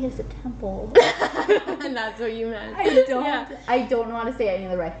body as a temple. And that's what you meant. I don't. Yeah. I don't know how to say it any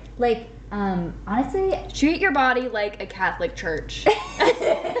other way. Like, honestly, Treat your body like a Catholic church.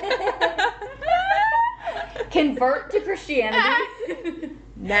 convert to Christianity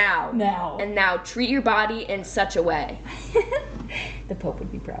Now. now. And now treat your body in such a way. The Pope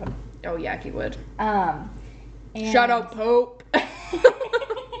would be proud. Oh yeah, he would. And, Shut up, Pope.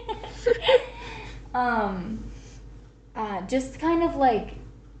 just kind of like,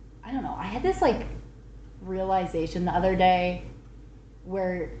 I don't know. I had this like realization the other day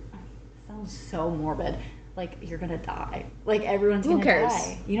where, it sounds so morbid. Like, you're gonna die. Like, everyone's Who gonna cares?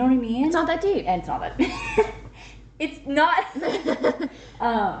 die. You know what I mean? It's not that deep. And it's not that. It's not.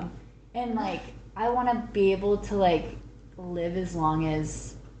 And like, I want to be able to like live as long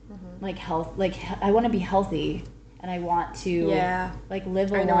as like health. Like, I want to be healthy, and I want to like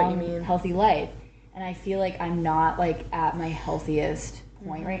live a I know what you long, mean. healthy life. And I feel like I'm not like at my healthiest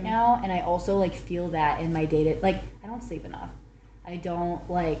point right now. And I also like feel that in my day to, like, I don't sleep enough. I don't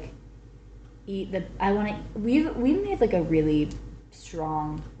like eat we've made like a really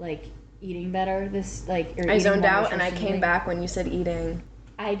strong like eating better this like, or I eating zoned more out and I nutritionally. came back when you said eating.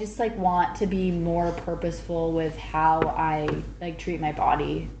 I just like want to be more purposeful with how I like treat my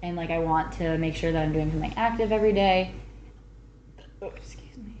body, and like I want to make sure that I'm doing something active every day. Oh,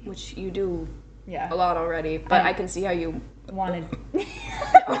 excuse me. Which you do Yeah. a lot already, but I can see how you Wanted. just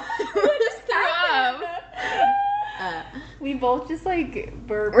threw up. We both just like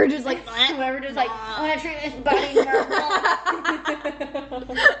burp. We're just like, We're just like, I want to treat this body normal.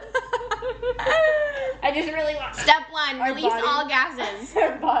 I just really want. Step one, Our release body- all gases.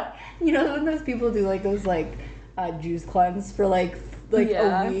 But you know when those people do like those like juice cleanse for like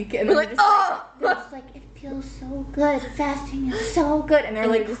Yeah. a week, and We're they're like, just oh! they're just like, it feels so good. Fasting is so good, and they're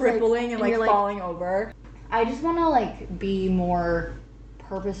And like you're just, like- crippling and and like you're, like- falling over. I just want to like be more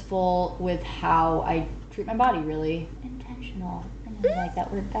purposeful with how I treat my body. Really intentional. I know I like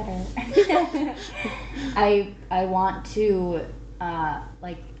that word better. I want to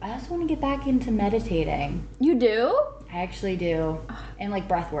like, I also want to get back into meditating. You do? I actually do. And like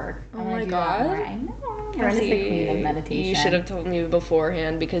breath work. I Oh wanna my do that more. God. I know. We're in the queen of meditation. You should have told me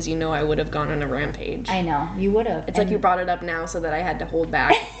beforehand, because you know I would have gone on a rampage. I know. You would have. It's like you brought it up now so that I had to hold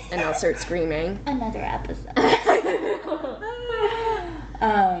back and I'll start screaming. Another episode.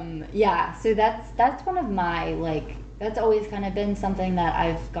 Yeah, so that's one of my like, that's always kind of been something that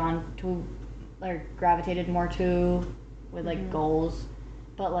I've gone to or gravitated more to with like goals.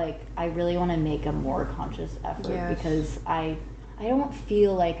 But like, I really want to make a more conscious effort Yes. because I don't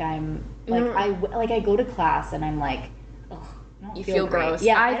feel like I'm like Mm. I go to class and I'm like, ugh, I don't You feel feel great. gross.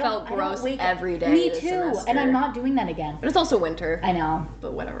 Yeah, I don't- felt don't gross wake up- every day Me this too, semester. and I'm not doing that again. But it's also winter. I know,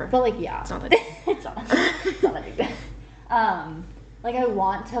 But whatever. but like, yeah, It's not that deep. it's not that big deal. Like, I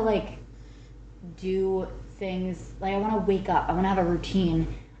want to like do things, like I want to wake up, I want to have a routine,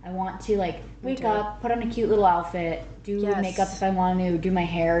 I want to like wake too. up, put on a cute little outfit, do Yes. makeup if I want to, do my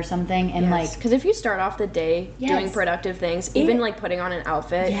hair or something, and like, because if you start off the day doing Yes. productive things, even like putting on an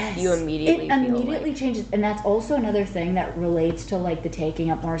outfit, you immediately it feel immediately like, changes. And that's also another thing that relates to like the taking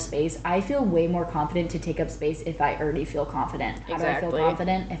up more space. I feel way more confident to take up space if I already feel confident. How do I Exactly. feel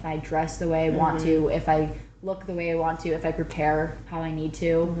confident? If I dress the way I want to, if I look the way I want to, if I prepare how I need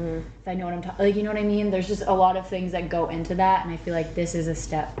to, if I know what I'm talking, like, you know what I mean? There's just a lot of things that go into that, and I feel like this is a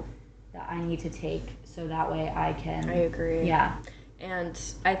step that I need to take so that way I can. I agree. Yeah. And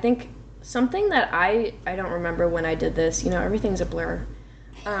I think something that I don't remember when I did this, you know, everything's a blur.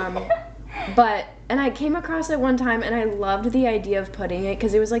 And I came across it one time and I loved the idea of putting it,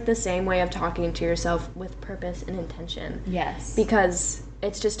 because it was like the same way of talking to yourself with purpose and intention. Yes. Because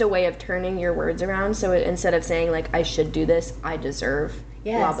it's just a way of turning your words around. So instead of saying like, I should do this, I deserve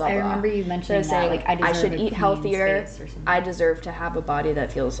Yes, blah, blah, I blah. remember you mentioning Instead of that. saying, Like, I deserve should a eat clean healthier. space or something. I deserve to have a body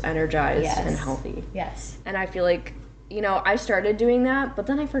that feels energized Yes. and healthy. Yes. And I feel like I started doing that, but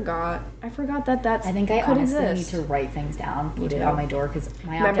then I forgot. I forgot that that's I think I could honestly exist. need to write things down, put it on my door, because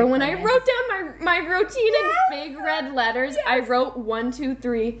my Remember when I object wrote down my routine in big red letters? Yes. I wrote 1, 2,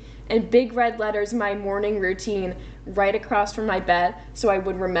 3 in big red letters, my morning routine right across from my bed, so I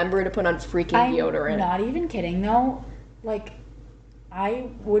would remember to put on freaking deodorant. I'm not even kidding though. Like, I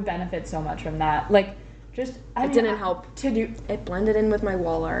would benefit so much from that. Like, just it didn't help to do. It blended in with my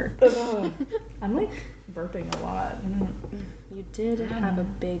wall art. I'm like burping a lot. You did have a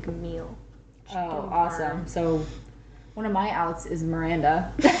big meal. Oh, awesome. So one of my outs is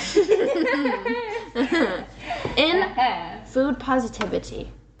Miranda. In food positivity.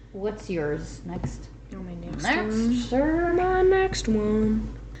 What's yours next? Oh, my my next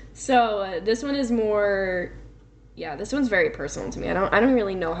one. So this one is more. Yeah, this one's very personal to me. I don't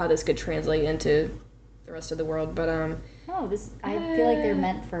really know how this could translate into the rest of the world, but I feel like they're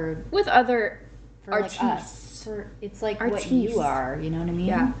meant for with other artists. Like us. It's like artistes. What you are, you know what I mean?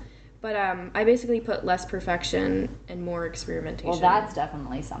 Yeah. But I basically put less perfection and more experimentation. Well, that's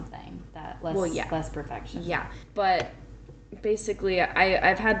definitely something that less perfection. Yeah, but basically,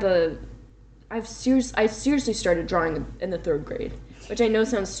 I seriously started drawing in the 3rd grade, which I know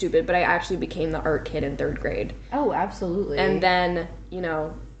sounds stupid, but I actually became the art kid in 3rd grade. Oh, absolutely. And then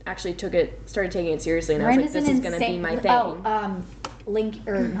actually started taking it seriously, and I was like, this is gonna be my thing. Oh, not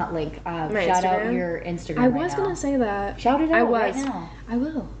link. My shout Instagram? out your Instagram. I was gonna say that. Shout it out right now. I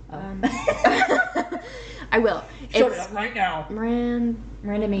will. Oh. I will. Shout it out right now.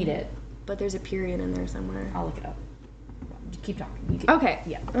 Miranda made it, but there's a period in there somewhere. I'll look it up. Keep talking. Okay.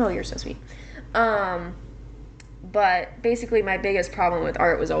 Yeah. Oh, you're so sweet. But basically, my biggest problem with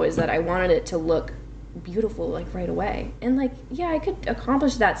art was always that I wanted it to look beautiful, like, right away. And, like, yeah, I could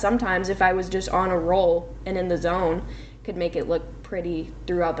accomplish that sometimes if I was just on a roll and in the zone, could make it look pretty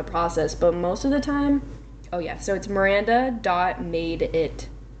throughout the process. But most of the time, so it's Miranda.madeit.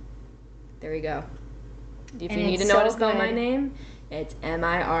 There you go. If you need to know how to spell my name, it's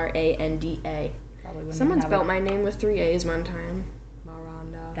Miranda. Someone spelled my name with 3 A's one time.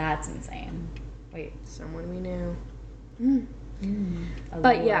 Miranda. That's insane. Wait. Someone we knew.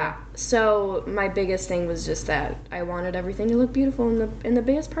 But yeah, so my biggest thing was just that I wanted everything to look beautiful, and the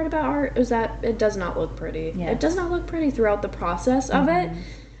biggest part about art is that it does not look pretty. Yes. It does not look pretty throughout the process of it,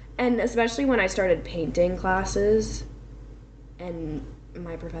 and especially when I started painting classes, and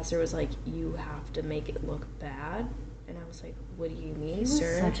my professor was like, "You have to make it look bad," and I was like, "What do you mean,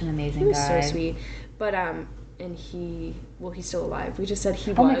 sir?" He was such an amazing guy. He was so sweet, but and he's still alive. We just said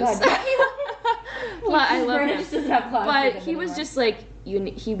he was. Oh my god. Well, I love him. But he was just like,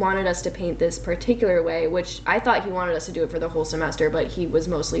 he wanted us to paint this particular way, which I thought he wanted us to do it for the whole semester, but he was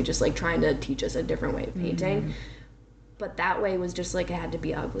mostly just like trying to teach us a different way of painting. But that way was just like, it had to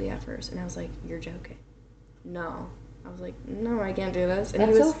be ugly at first. And I was like, you're joking. No. I was like, no, I can't do this. And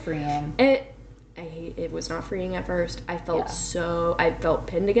that's so freeing. It was not freeing at first. I felt I felt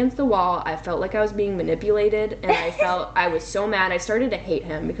pinned against the wall. I felt like I was being manipulated, and I was so mad. I started to hate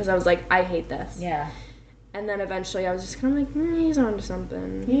him because I was like, I hate this. Yeah. And then eventually I was just kind of like, he's onto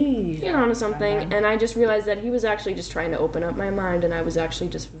something. He's onto something. And I just realized that he was actually just trying to open up my mind, and I was actually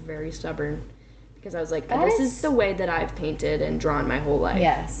just very stubborn because I was like, this is the way that I've painted and drawn my whole life.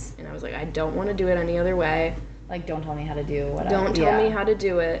 Yes. And I was like, I don't want to do it any other way. Like, don't tell me how to do what Don't tell me how to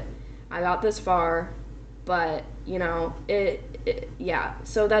do it. I got this far, but, so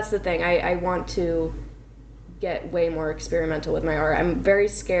that's the thing. I want to get way more experimental with my art. I'm very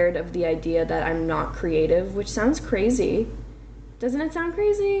scared of the idea that I'm not creative, which sounds crazy. Doesn't it sound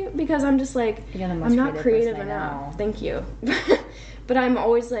crazy? Because I'm just like, I'm not creative enough. Thank you. But I'm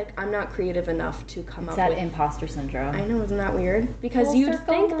always like, I'm not creative enough to come up with... It's that imposter syndrome. I know, isn't that weird? Because you'd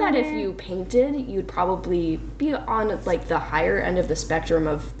think that if you painted, you'd probably be on, like, the higher end of the spectrum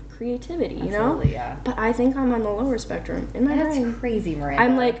of creativity, you know? Absolutely, yeah. But I think I'm on the lower spectrum in my brain. That's crazy, Miranda.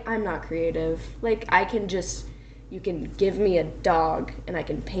 I'm like, I'm not creative. Like, you can give me a dog and I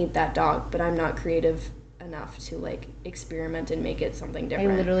can paint that dog, but I'm not creative enough to, like, experiment and make it something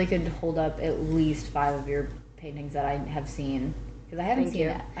different. I literally could hold up at least 5 of your paintings that I have seen. Because I haven't seen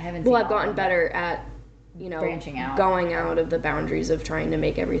it. I've gotten better at, branching out, going out of the boundaries of trying to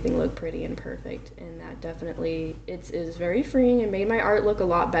make everything look pretty and perfect, and that definitely is very freeing and made my art look a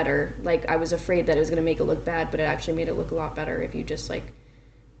lot better. Like, I was afraid that it was going to make it look bad, but it actually made it look a lot better if you just, like,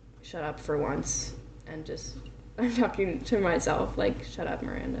 shut up for once and just, I'm talking to myself, like, shut up,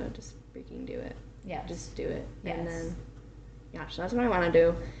 Miranda, just freaking do it. Yeah, just do it. Yes. And then, so that's what I want to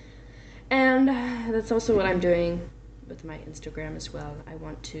do, and that's also what I'm doing with my Instagram as well.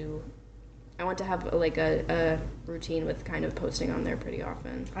 I want to have a routine with kind of posting on there pretty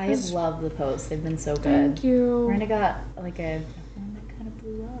often. I love the posts. They've been so good. Thank you. Miranda got like a one that kind of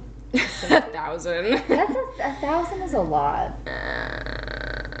blew up. 1,000. That's 1,000 is a lot.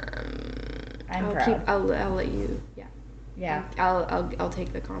 I'm proud. I'll let you. Yeah. Yeah. I'll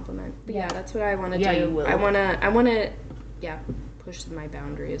take the compliment. But yeah, that's what I want to do. You will. I wanna push my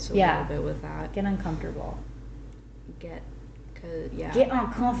boundaries a little bit with that. Get uncomfortable. Get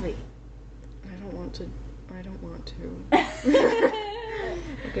uncomfy. I don't want to.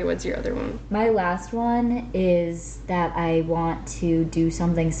 Okay, what's your other one? My last one is that I want to do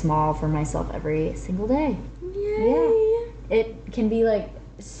something small for myself every single day. Yay! Yeah. It can be like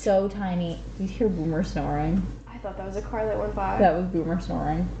so tiny. Do you hear Boomer snoring? I thought that was a car that went by. That was Boomer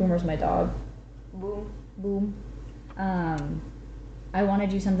snoring. Boomer's my dog. Boom. Boom. I want to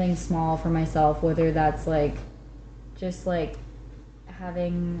do something small for myself, whether that's like just like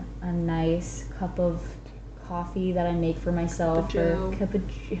having a nice cup of coffee that I make for myself, or cup of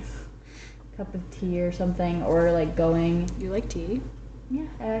tea or something, or like going. You like tea? Yeah,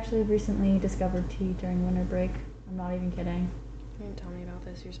 I actually recently discovered tea during winter break. I'm not even kidding. You didn't tell me about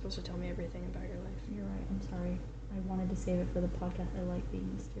this. You're supposed to tell me everything about your life. You're right. I'm sorry. I wanted to save it for the podcast. I like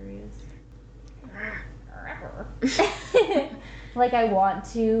being mysterious. Like I want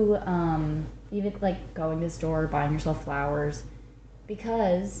to even like going to the store, buying yourself flowers,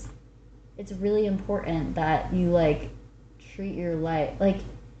 because it's really important that you like treat your life. Like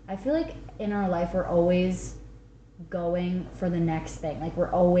I feel like in our life we're always going for the next thing. Like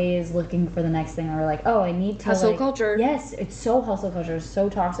we're always looking for the next thing. And we're like, oh, I need to hustle culture. Yes, it's so hustle culture. It's so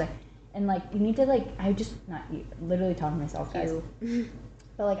toxic. And like you need to like I just not you literally talking to myself, guys.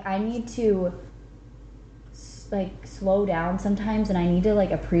 But like I need to like slow down sometimes, and I need to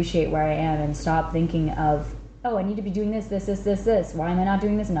like appreciate where I am and stop thinking of, oh, I need to be doing this. Why am I not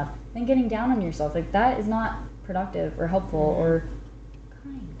doing this enough? Then getting down on yourself, like that is not productive or helpful or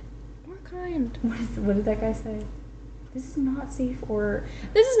kind. Or kind. What did that guy say? This is not safe or...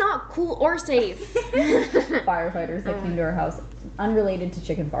 This is not cool or safe. Firefighters that came to our house, unrelated to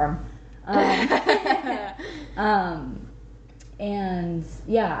Chicken Farm. And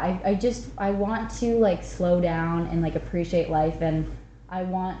yeah, I want to like slow down and like appreciate life, and I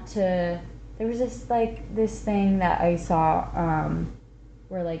want to, there was this thing that I saw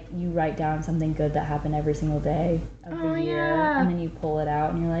where like you write down something good that happened every single day of the year, and then you pull it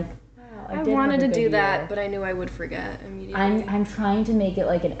out and you're like, wow, I wanted to do that, year. but I knew I would forget immediately. I'm trying to make it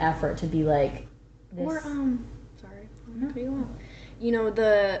like an effort to be like this. Or sorry, cut you off. You know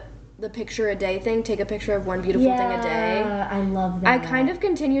the picture a day thing, take a picture of one beautiful thing a day. Yeah, I love that. I kind of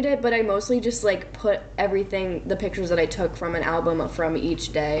continued it, but I mostly just like put everything, the pictures that I took from an album from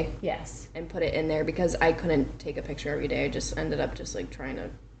each day. Yes. And put it in there because I couldn't take a picture every day. I just ended up just like trying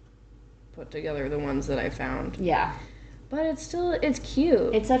to put together the ones that I found. Yeah. But it's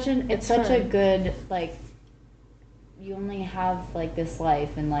cute. It's such a good, like, you only have like this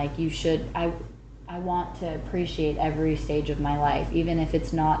life, and like you should, I want to appreciate every stage of my life, even if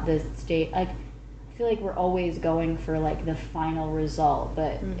it's not the state. Like, I feel like we're always going for like the final result,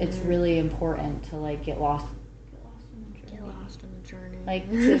 but it's really important to like get lost in the journey. Get lost in the journey. Like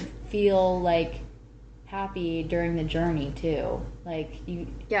to feel like happy during the journey too. Like you.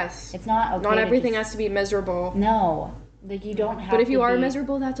 Yes. It's not okay. Not everything has to be miserable. No, like you don't have. But if you are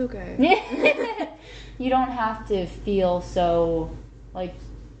miserable, that's okay. You don't have to feel so like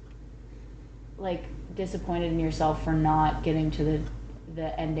disappointed in yourself for not getting to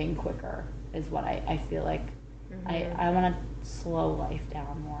the ending quicker is what I feel like. I want to slow life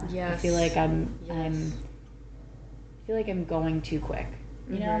down more. Yes. I feel like I feel like I'm going too quick.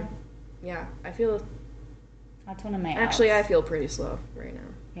 You know? Yeah, I feel. That's one of my. Actually, I feel pretty slow right now.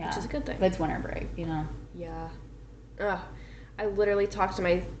 Yeah. Which is a good thing. But it's winter break, you know. Yeah. Ugh. I literally talked to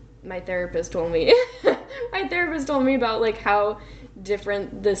my therapist. Told me. My therapist told me about like how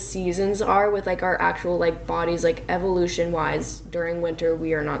different the seasons are with like our actual like bodies, like evolution wise. During winter,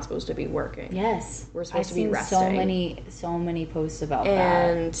 we are not supposed to be working. Yes, we're supposed to be resting. So many posts about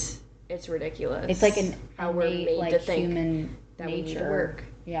that, and it's ridiculous. It's like how we're made like to think human that nature. we need to work.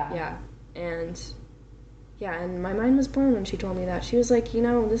 Yeah, and my mind was blown when she told me that. She was like, you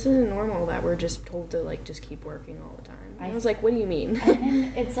know, this isn't normal that we're just told to like just keep working all the time. I was like, what do you mean?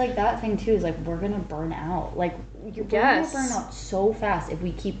 And it's like that thing too, is like we're gonna burn out. Like we're gonna burn out so fast if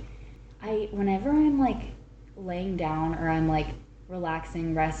we keep. Whenever I'm like laying down or I'm like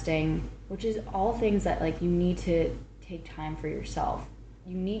relaxing, resting, which is all things that like you need to take time for yourself.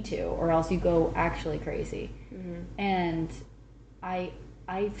 You need to, or else you go actually crazy. And I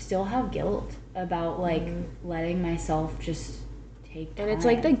still have guilt about like letting myself just take time. And it's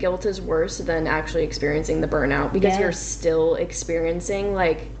like the guilt is worse than actually experiencing the burnout because you're still experiencing,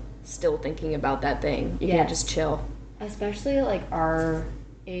 like, still thinking about that thing. You can't just chill. Especially, like, our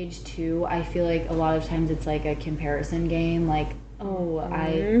age, too. I feel like a lot of times it's, like, a comparison game. Like,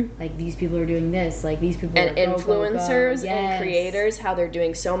 like, these people are doing this. Like, these people and are influencers and creators, how they're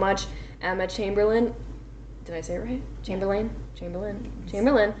doing so much. Emma Chamberlain. Did I say it right? Chamberlain.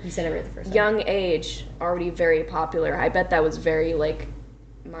 You said it right the first time. Young age, already very popular. I bet that was very, like,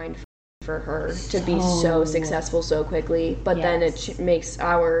 mind for her to be so successful so quickly. But then it makes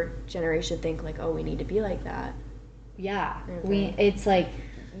our generation think, like, oh, we need to be like that. Yeah. It's like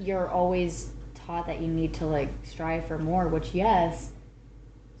you're always taught that you need to, like, strive for more, which,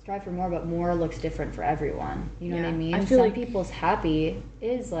 strive for more, but more looks different for everyone. You know what I mean? I feel some people's happy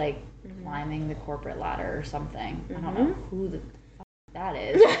is, like, climbing the corporate ladder or something. I don't know who the fuck that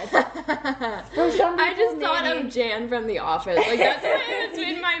is. For some people, I just thought of Jan from The Office. Like, that's why it was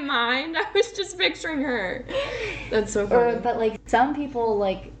in my mind. I was just picturing her. That's so funny. But, like, some people,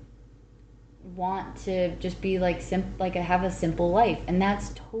 like, want to just be, like, have a simple life. And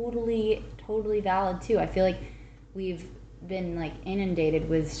that's totally valid, too. I feel like we've been, like, inundated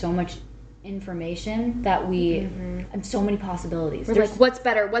with so much information that we and so many possibilities. We're like, what's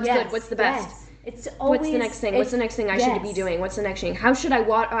better? What's good? What's the best? It's always, what's the next thing? What's the next thing I should be doing? What's the next thing? How should I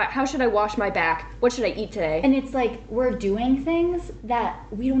wash my back? What should I eat today? And it's like we're doing things that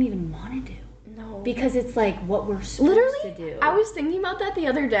we don't even want to do. No. Because it's like what we're supposed to do. I was thinking about that the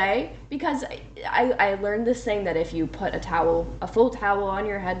other day because I learned this thing that if you put a full towel on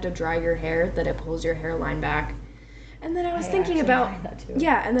your head to dry your hair, that it pulls your hairline back. And then I was thinking about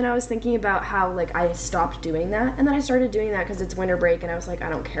and then I was thinking about how, like, I stopped doing that, and then I started doing that because it's winter break, and I was like,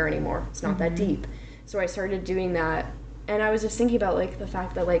 I don't care anymore. It's not that deep. So I started doing that, and I was just thinking about, like, the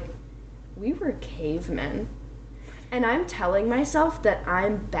fact that, like, we were cavemen, and I'm telling myself that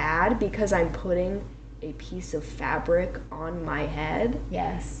I'm bad because I'm putting a piece of fabric on my head.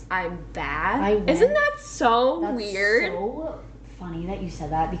 Yes, I'm bad. Isn't that so weird? So funny that you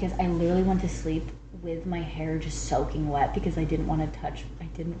said that because I literally went to sleep with my hair just soaking wet because I didn't want to touch.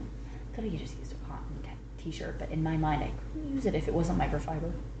 Could have just used a cotton t-shirt, but in my mind I couldn't use it if it wasn't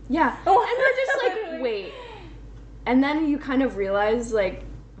microfiber. Yeah. And we're just like, wait. And then you kind of realize, like,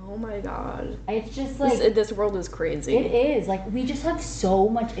 oh my god. It's just like this world is crazy. It is. Like, we just have so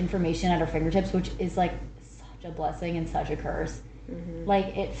much information at our fingertips, which is, like, such a blessing and such a curse.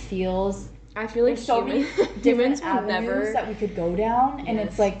 Like, it feels. I feel like so many humans would never that we could go down, and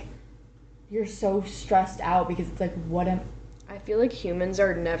it's like you're so stressed out because it's like, I feel like humans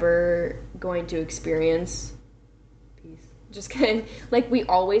are never going to experience peace. Just kidding. Like, we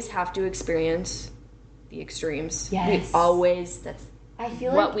always have to experience the extremes. Yes. I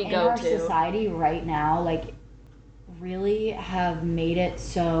feel what like we in go our to. Society right now, like, really have made it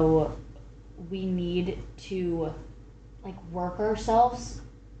so we need to, like, work ourselves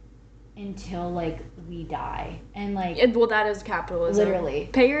until, like, we die. And, like, well, that is capitalism. Literally.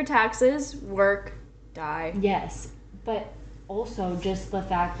 Pay your taxes, work, die. Yes. But also just the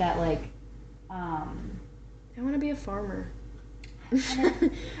fact that, like, I want to be a farmer.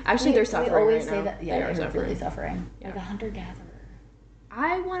 Actually, they're suffering. We always right say now. that. Yeah, they're really suffering. Yeah. Like a hunter-gatherer.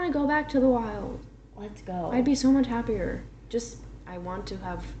 I want to go back to the wild. Let's go. I'd be so much happier. I want to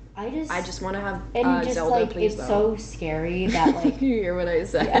have. I just want to have and just Zelda, like please, it's though. so scary that, like, you hear what I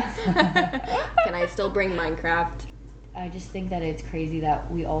said? Yeah. Can I still bring Minecraft? I just think that it's crazy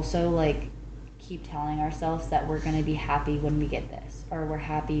that we also, like, keep telling ourselves that we're gonna be happy when we get this, or we're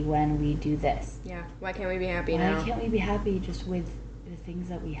happy when we do this. Yeah. Why can't we be happy now? Why can't we be happy just with the things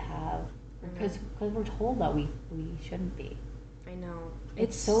that we have? Because we're told that we shouldn't be. I know.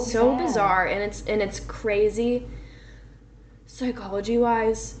 It's so bizarre, and it's crazy.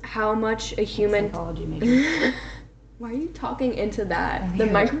 Psychology-wise, how much a human. Psychology major. Why are you talking into that? The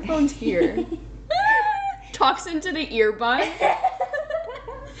microphone's here. Talks into the earbud.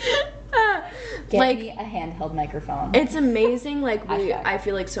 Get me a handheld microphone. It's amazing. Like, I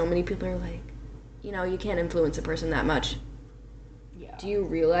feel like so many people are like, you can't influence a person that much. Yeah. Do you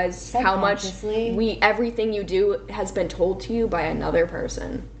realize how much everything you do has been told to you by another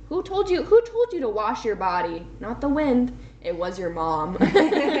person? Who told you to wash your body? Not the wind. It was your mom.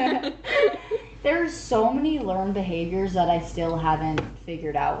 There's so many learned behaviors that I still haven't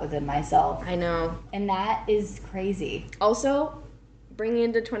figured out within myself. I know. And that is crazy. Also, bringing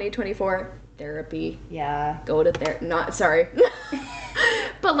into 2024, therapy. Yeah. Go to therapy. Sorry.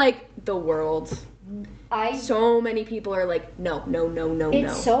 But, like, the world. So many people are like, no.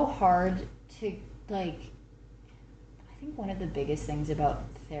 It's so hard to, like, I think one of the biggest things about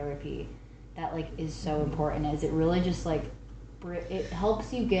therapy that, like, is so important is it really just, like, it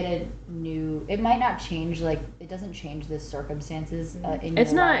helps you get a new. It might not change, like it doesn't change the circumstances in your life.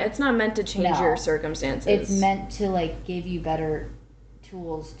 It's not meant to change your circumstances. It's meant to like give you better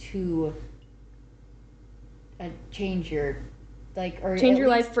tools to change your change your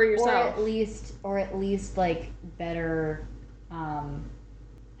life for yourself, or at least like better. I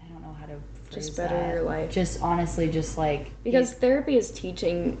don't know how to phrase just better that. your life. Just honestly, just like because therapy is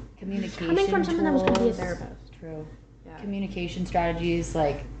teaching communication. Coming from someone that was going to be a tools. therapist. True. Yeah. Communication strategies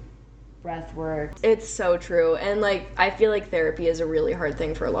like breath work. It's so true, and like I feel like therapy is a really hard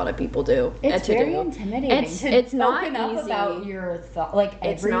thing for a lot of people to It's to very do. intimidating. It's not open up easy about your thought, like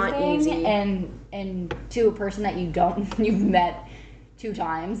It's everything, not easy. and to a person that you've met 2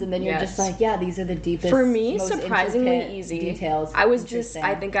 times, and then you're just like, yeah, these are the deepest. For me, most surprisingly intricate easy. details. I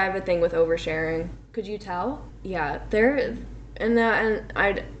think I have a thing with oversharing. Could you tell? Yeah, and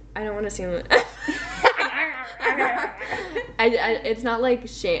I don't want to seem. It's not like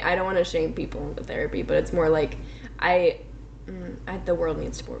shame. I don't want to shame people into therapy, but it's more like the world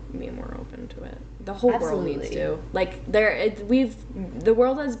needs to be more open to it. The whole world needs to. Like the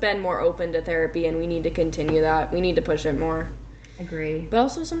world has been more open to therapy, and we need to continue that. We need to push it more. Agree. But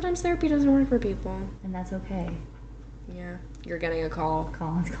also sometimes therapy doesn't work for people, and that's okay. Yeah, you're getting a call.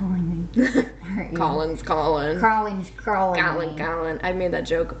 Colin's calling me. Colin's calling. Colin's calling. Colin. I've made that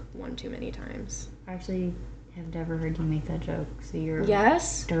joke one too many times. Actually, I've never heard you make that joke, so you're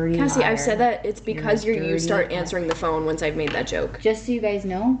dirty Cassie, liar. I've said that it's because you start liar. answering the phone once I've made that joke. Just so you guys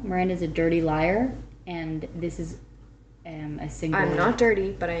know, Miranda's a dirty liar, and this is a single... I'm not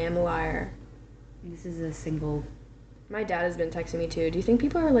dirty, but I am a liar. This is a single... My dad has been texting me too. Do you think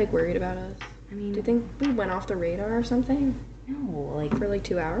people are like worried about us? I mean... Do you think we went off the radar or something? No, like... For like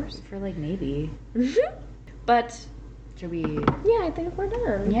 2 hours? For like maybe. But... Should we... Yeah, I think we're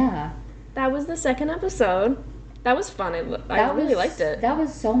done. Yeah. That was the second episode. That was fun. I really liked it. That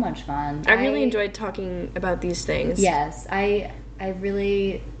was so much fun. I really enjoyed talking about these things. Yes, I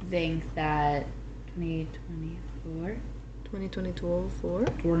really think that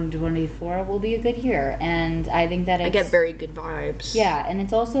 2024 will be a good year, and I think that I get very good vibes. Yeah, and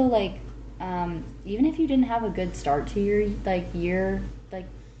it's also like even if you didn't have a good start to your year,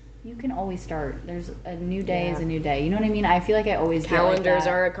 you can always start. There's a new day is a new day. You know what I mean? I feel like I always calendars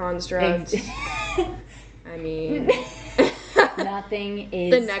are a construct. I mean, nothing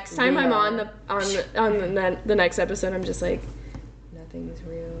is. The next time real. I'm on the next episode, I'm just like, nothing's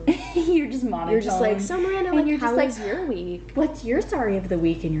real. You're just monotone. You're just like, so Miranda, like, how was your week? What's your sorry of the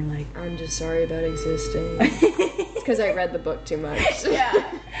week? And you're like, I'm just sorry about existing. It's because I read the book too much.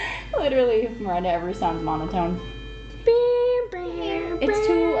 Yeah, literally, if Miranda ever sounds monotone. It's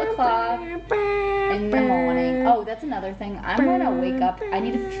 2:00 in the morning. Oh, that's another thing. I'm gonna wake up. I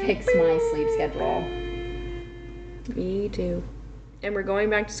need to fix my sleep schedule. Me too. And we're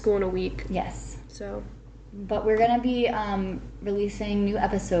going back to school in a week. Yes. So. But we're gonna be releasing new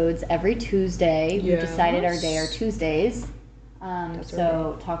episodes every Tuesday. We decided our day are Tuesdays.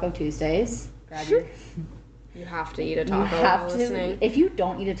 So Taco Tuesdays. Grab your. You have to eat a taco. You have while to. listening. If you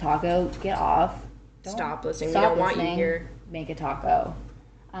don't eat a taco, get off. Stop listening. We don't want you here. Make a taco.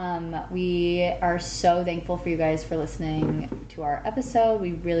 We are so thankful for you guys for listening to our episode.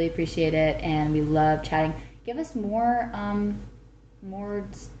 We really appreciate it, and we love chatting. Give us more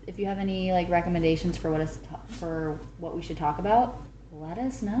if you have any recommendations for what we should talk about. Let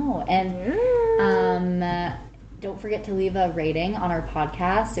us know, and don't forget to leave a rating on our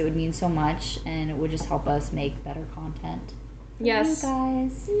podcast. It would mean so much, and it would just help us make better content. Yes, you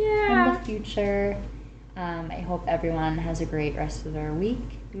guys. In the future. I hope everyone has a great rest of their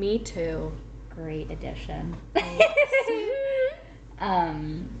week. Me too. Great addition.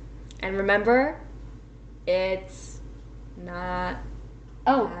 And remember, it's not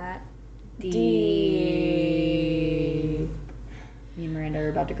that deep. Me and Miranda are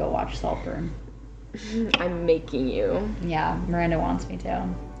about to go watch Saltburn. I'm making you. Yeah, Miranda wants me to.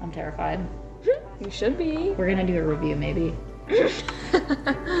 I'm terrified. You should be. We're gonna do a review, maybe.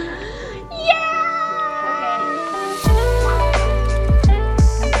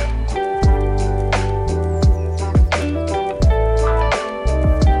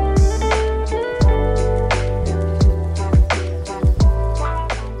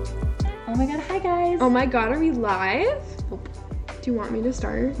 Oh my god, are we live? Do you want me to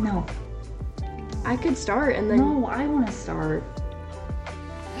start? No. I could start and then... No, I want to start.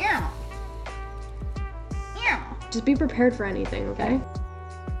 Yeah. Just be prepared for anything, okay?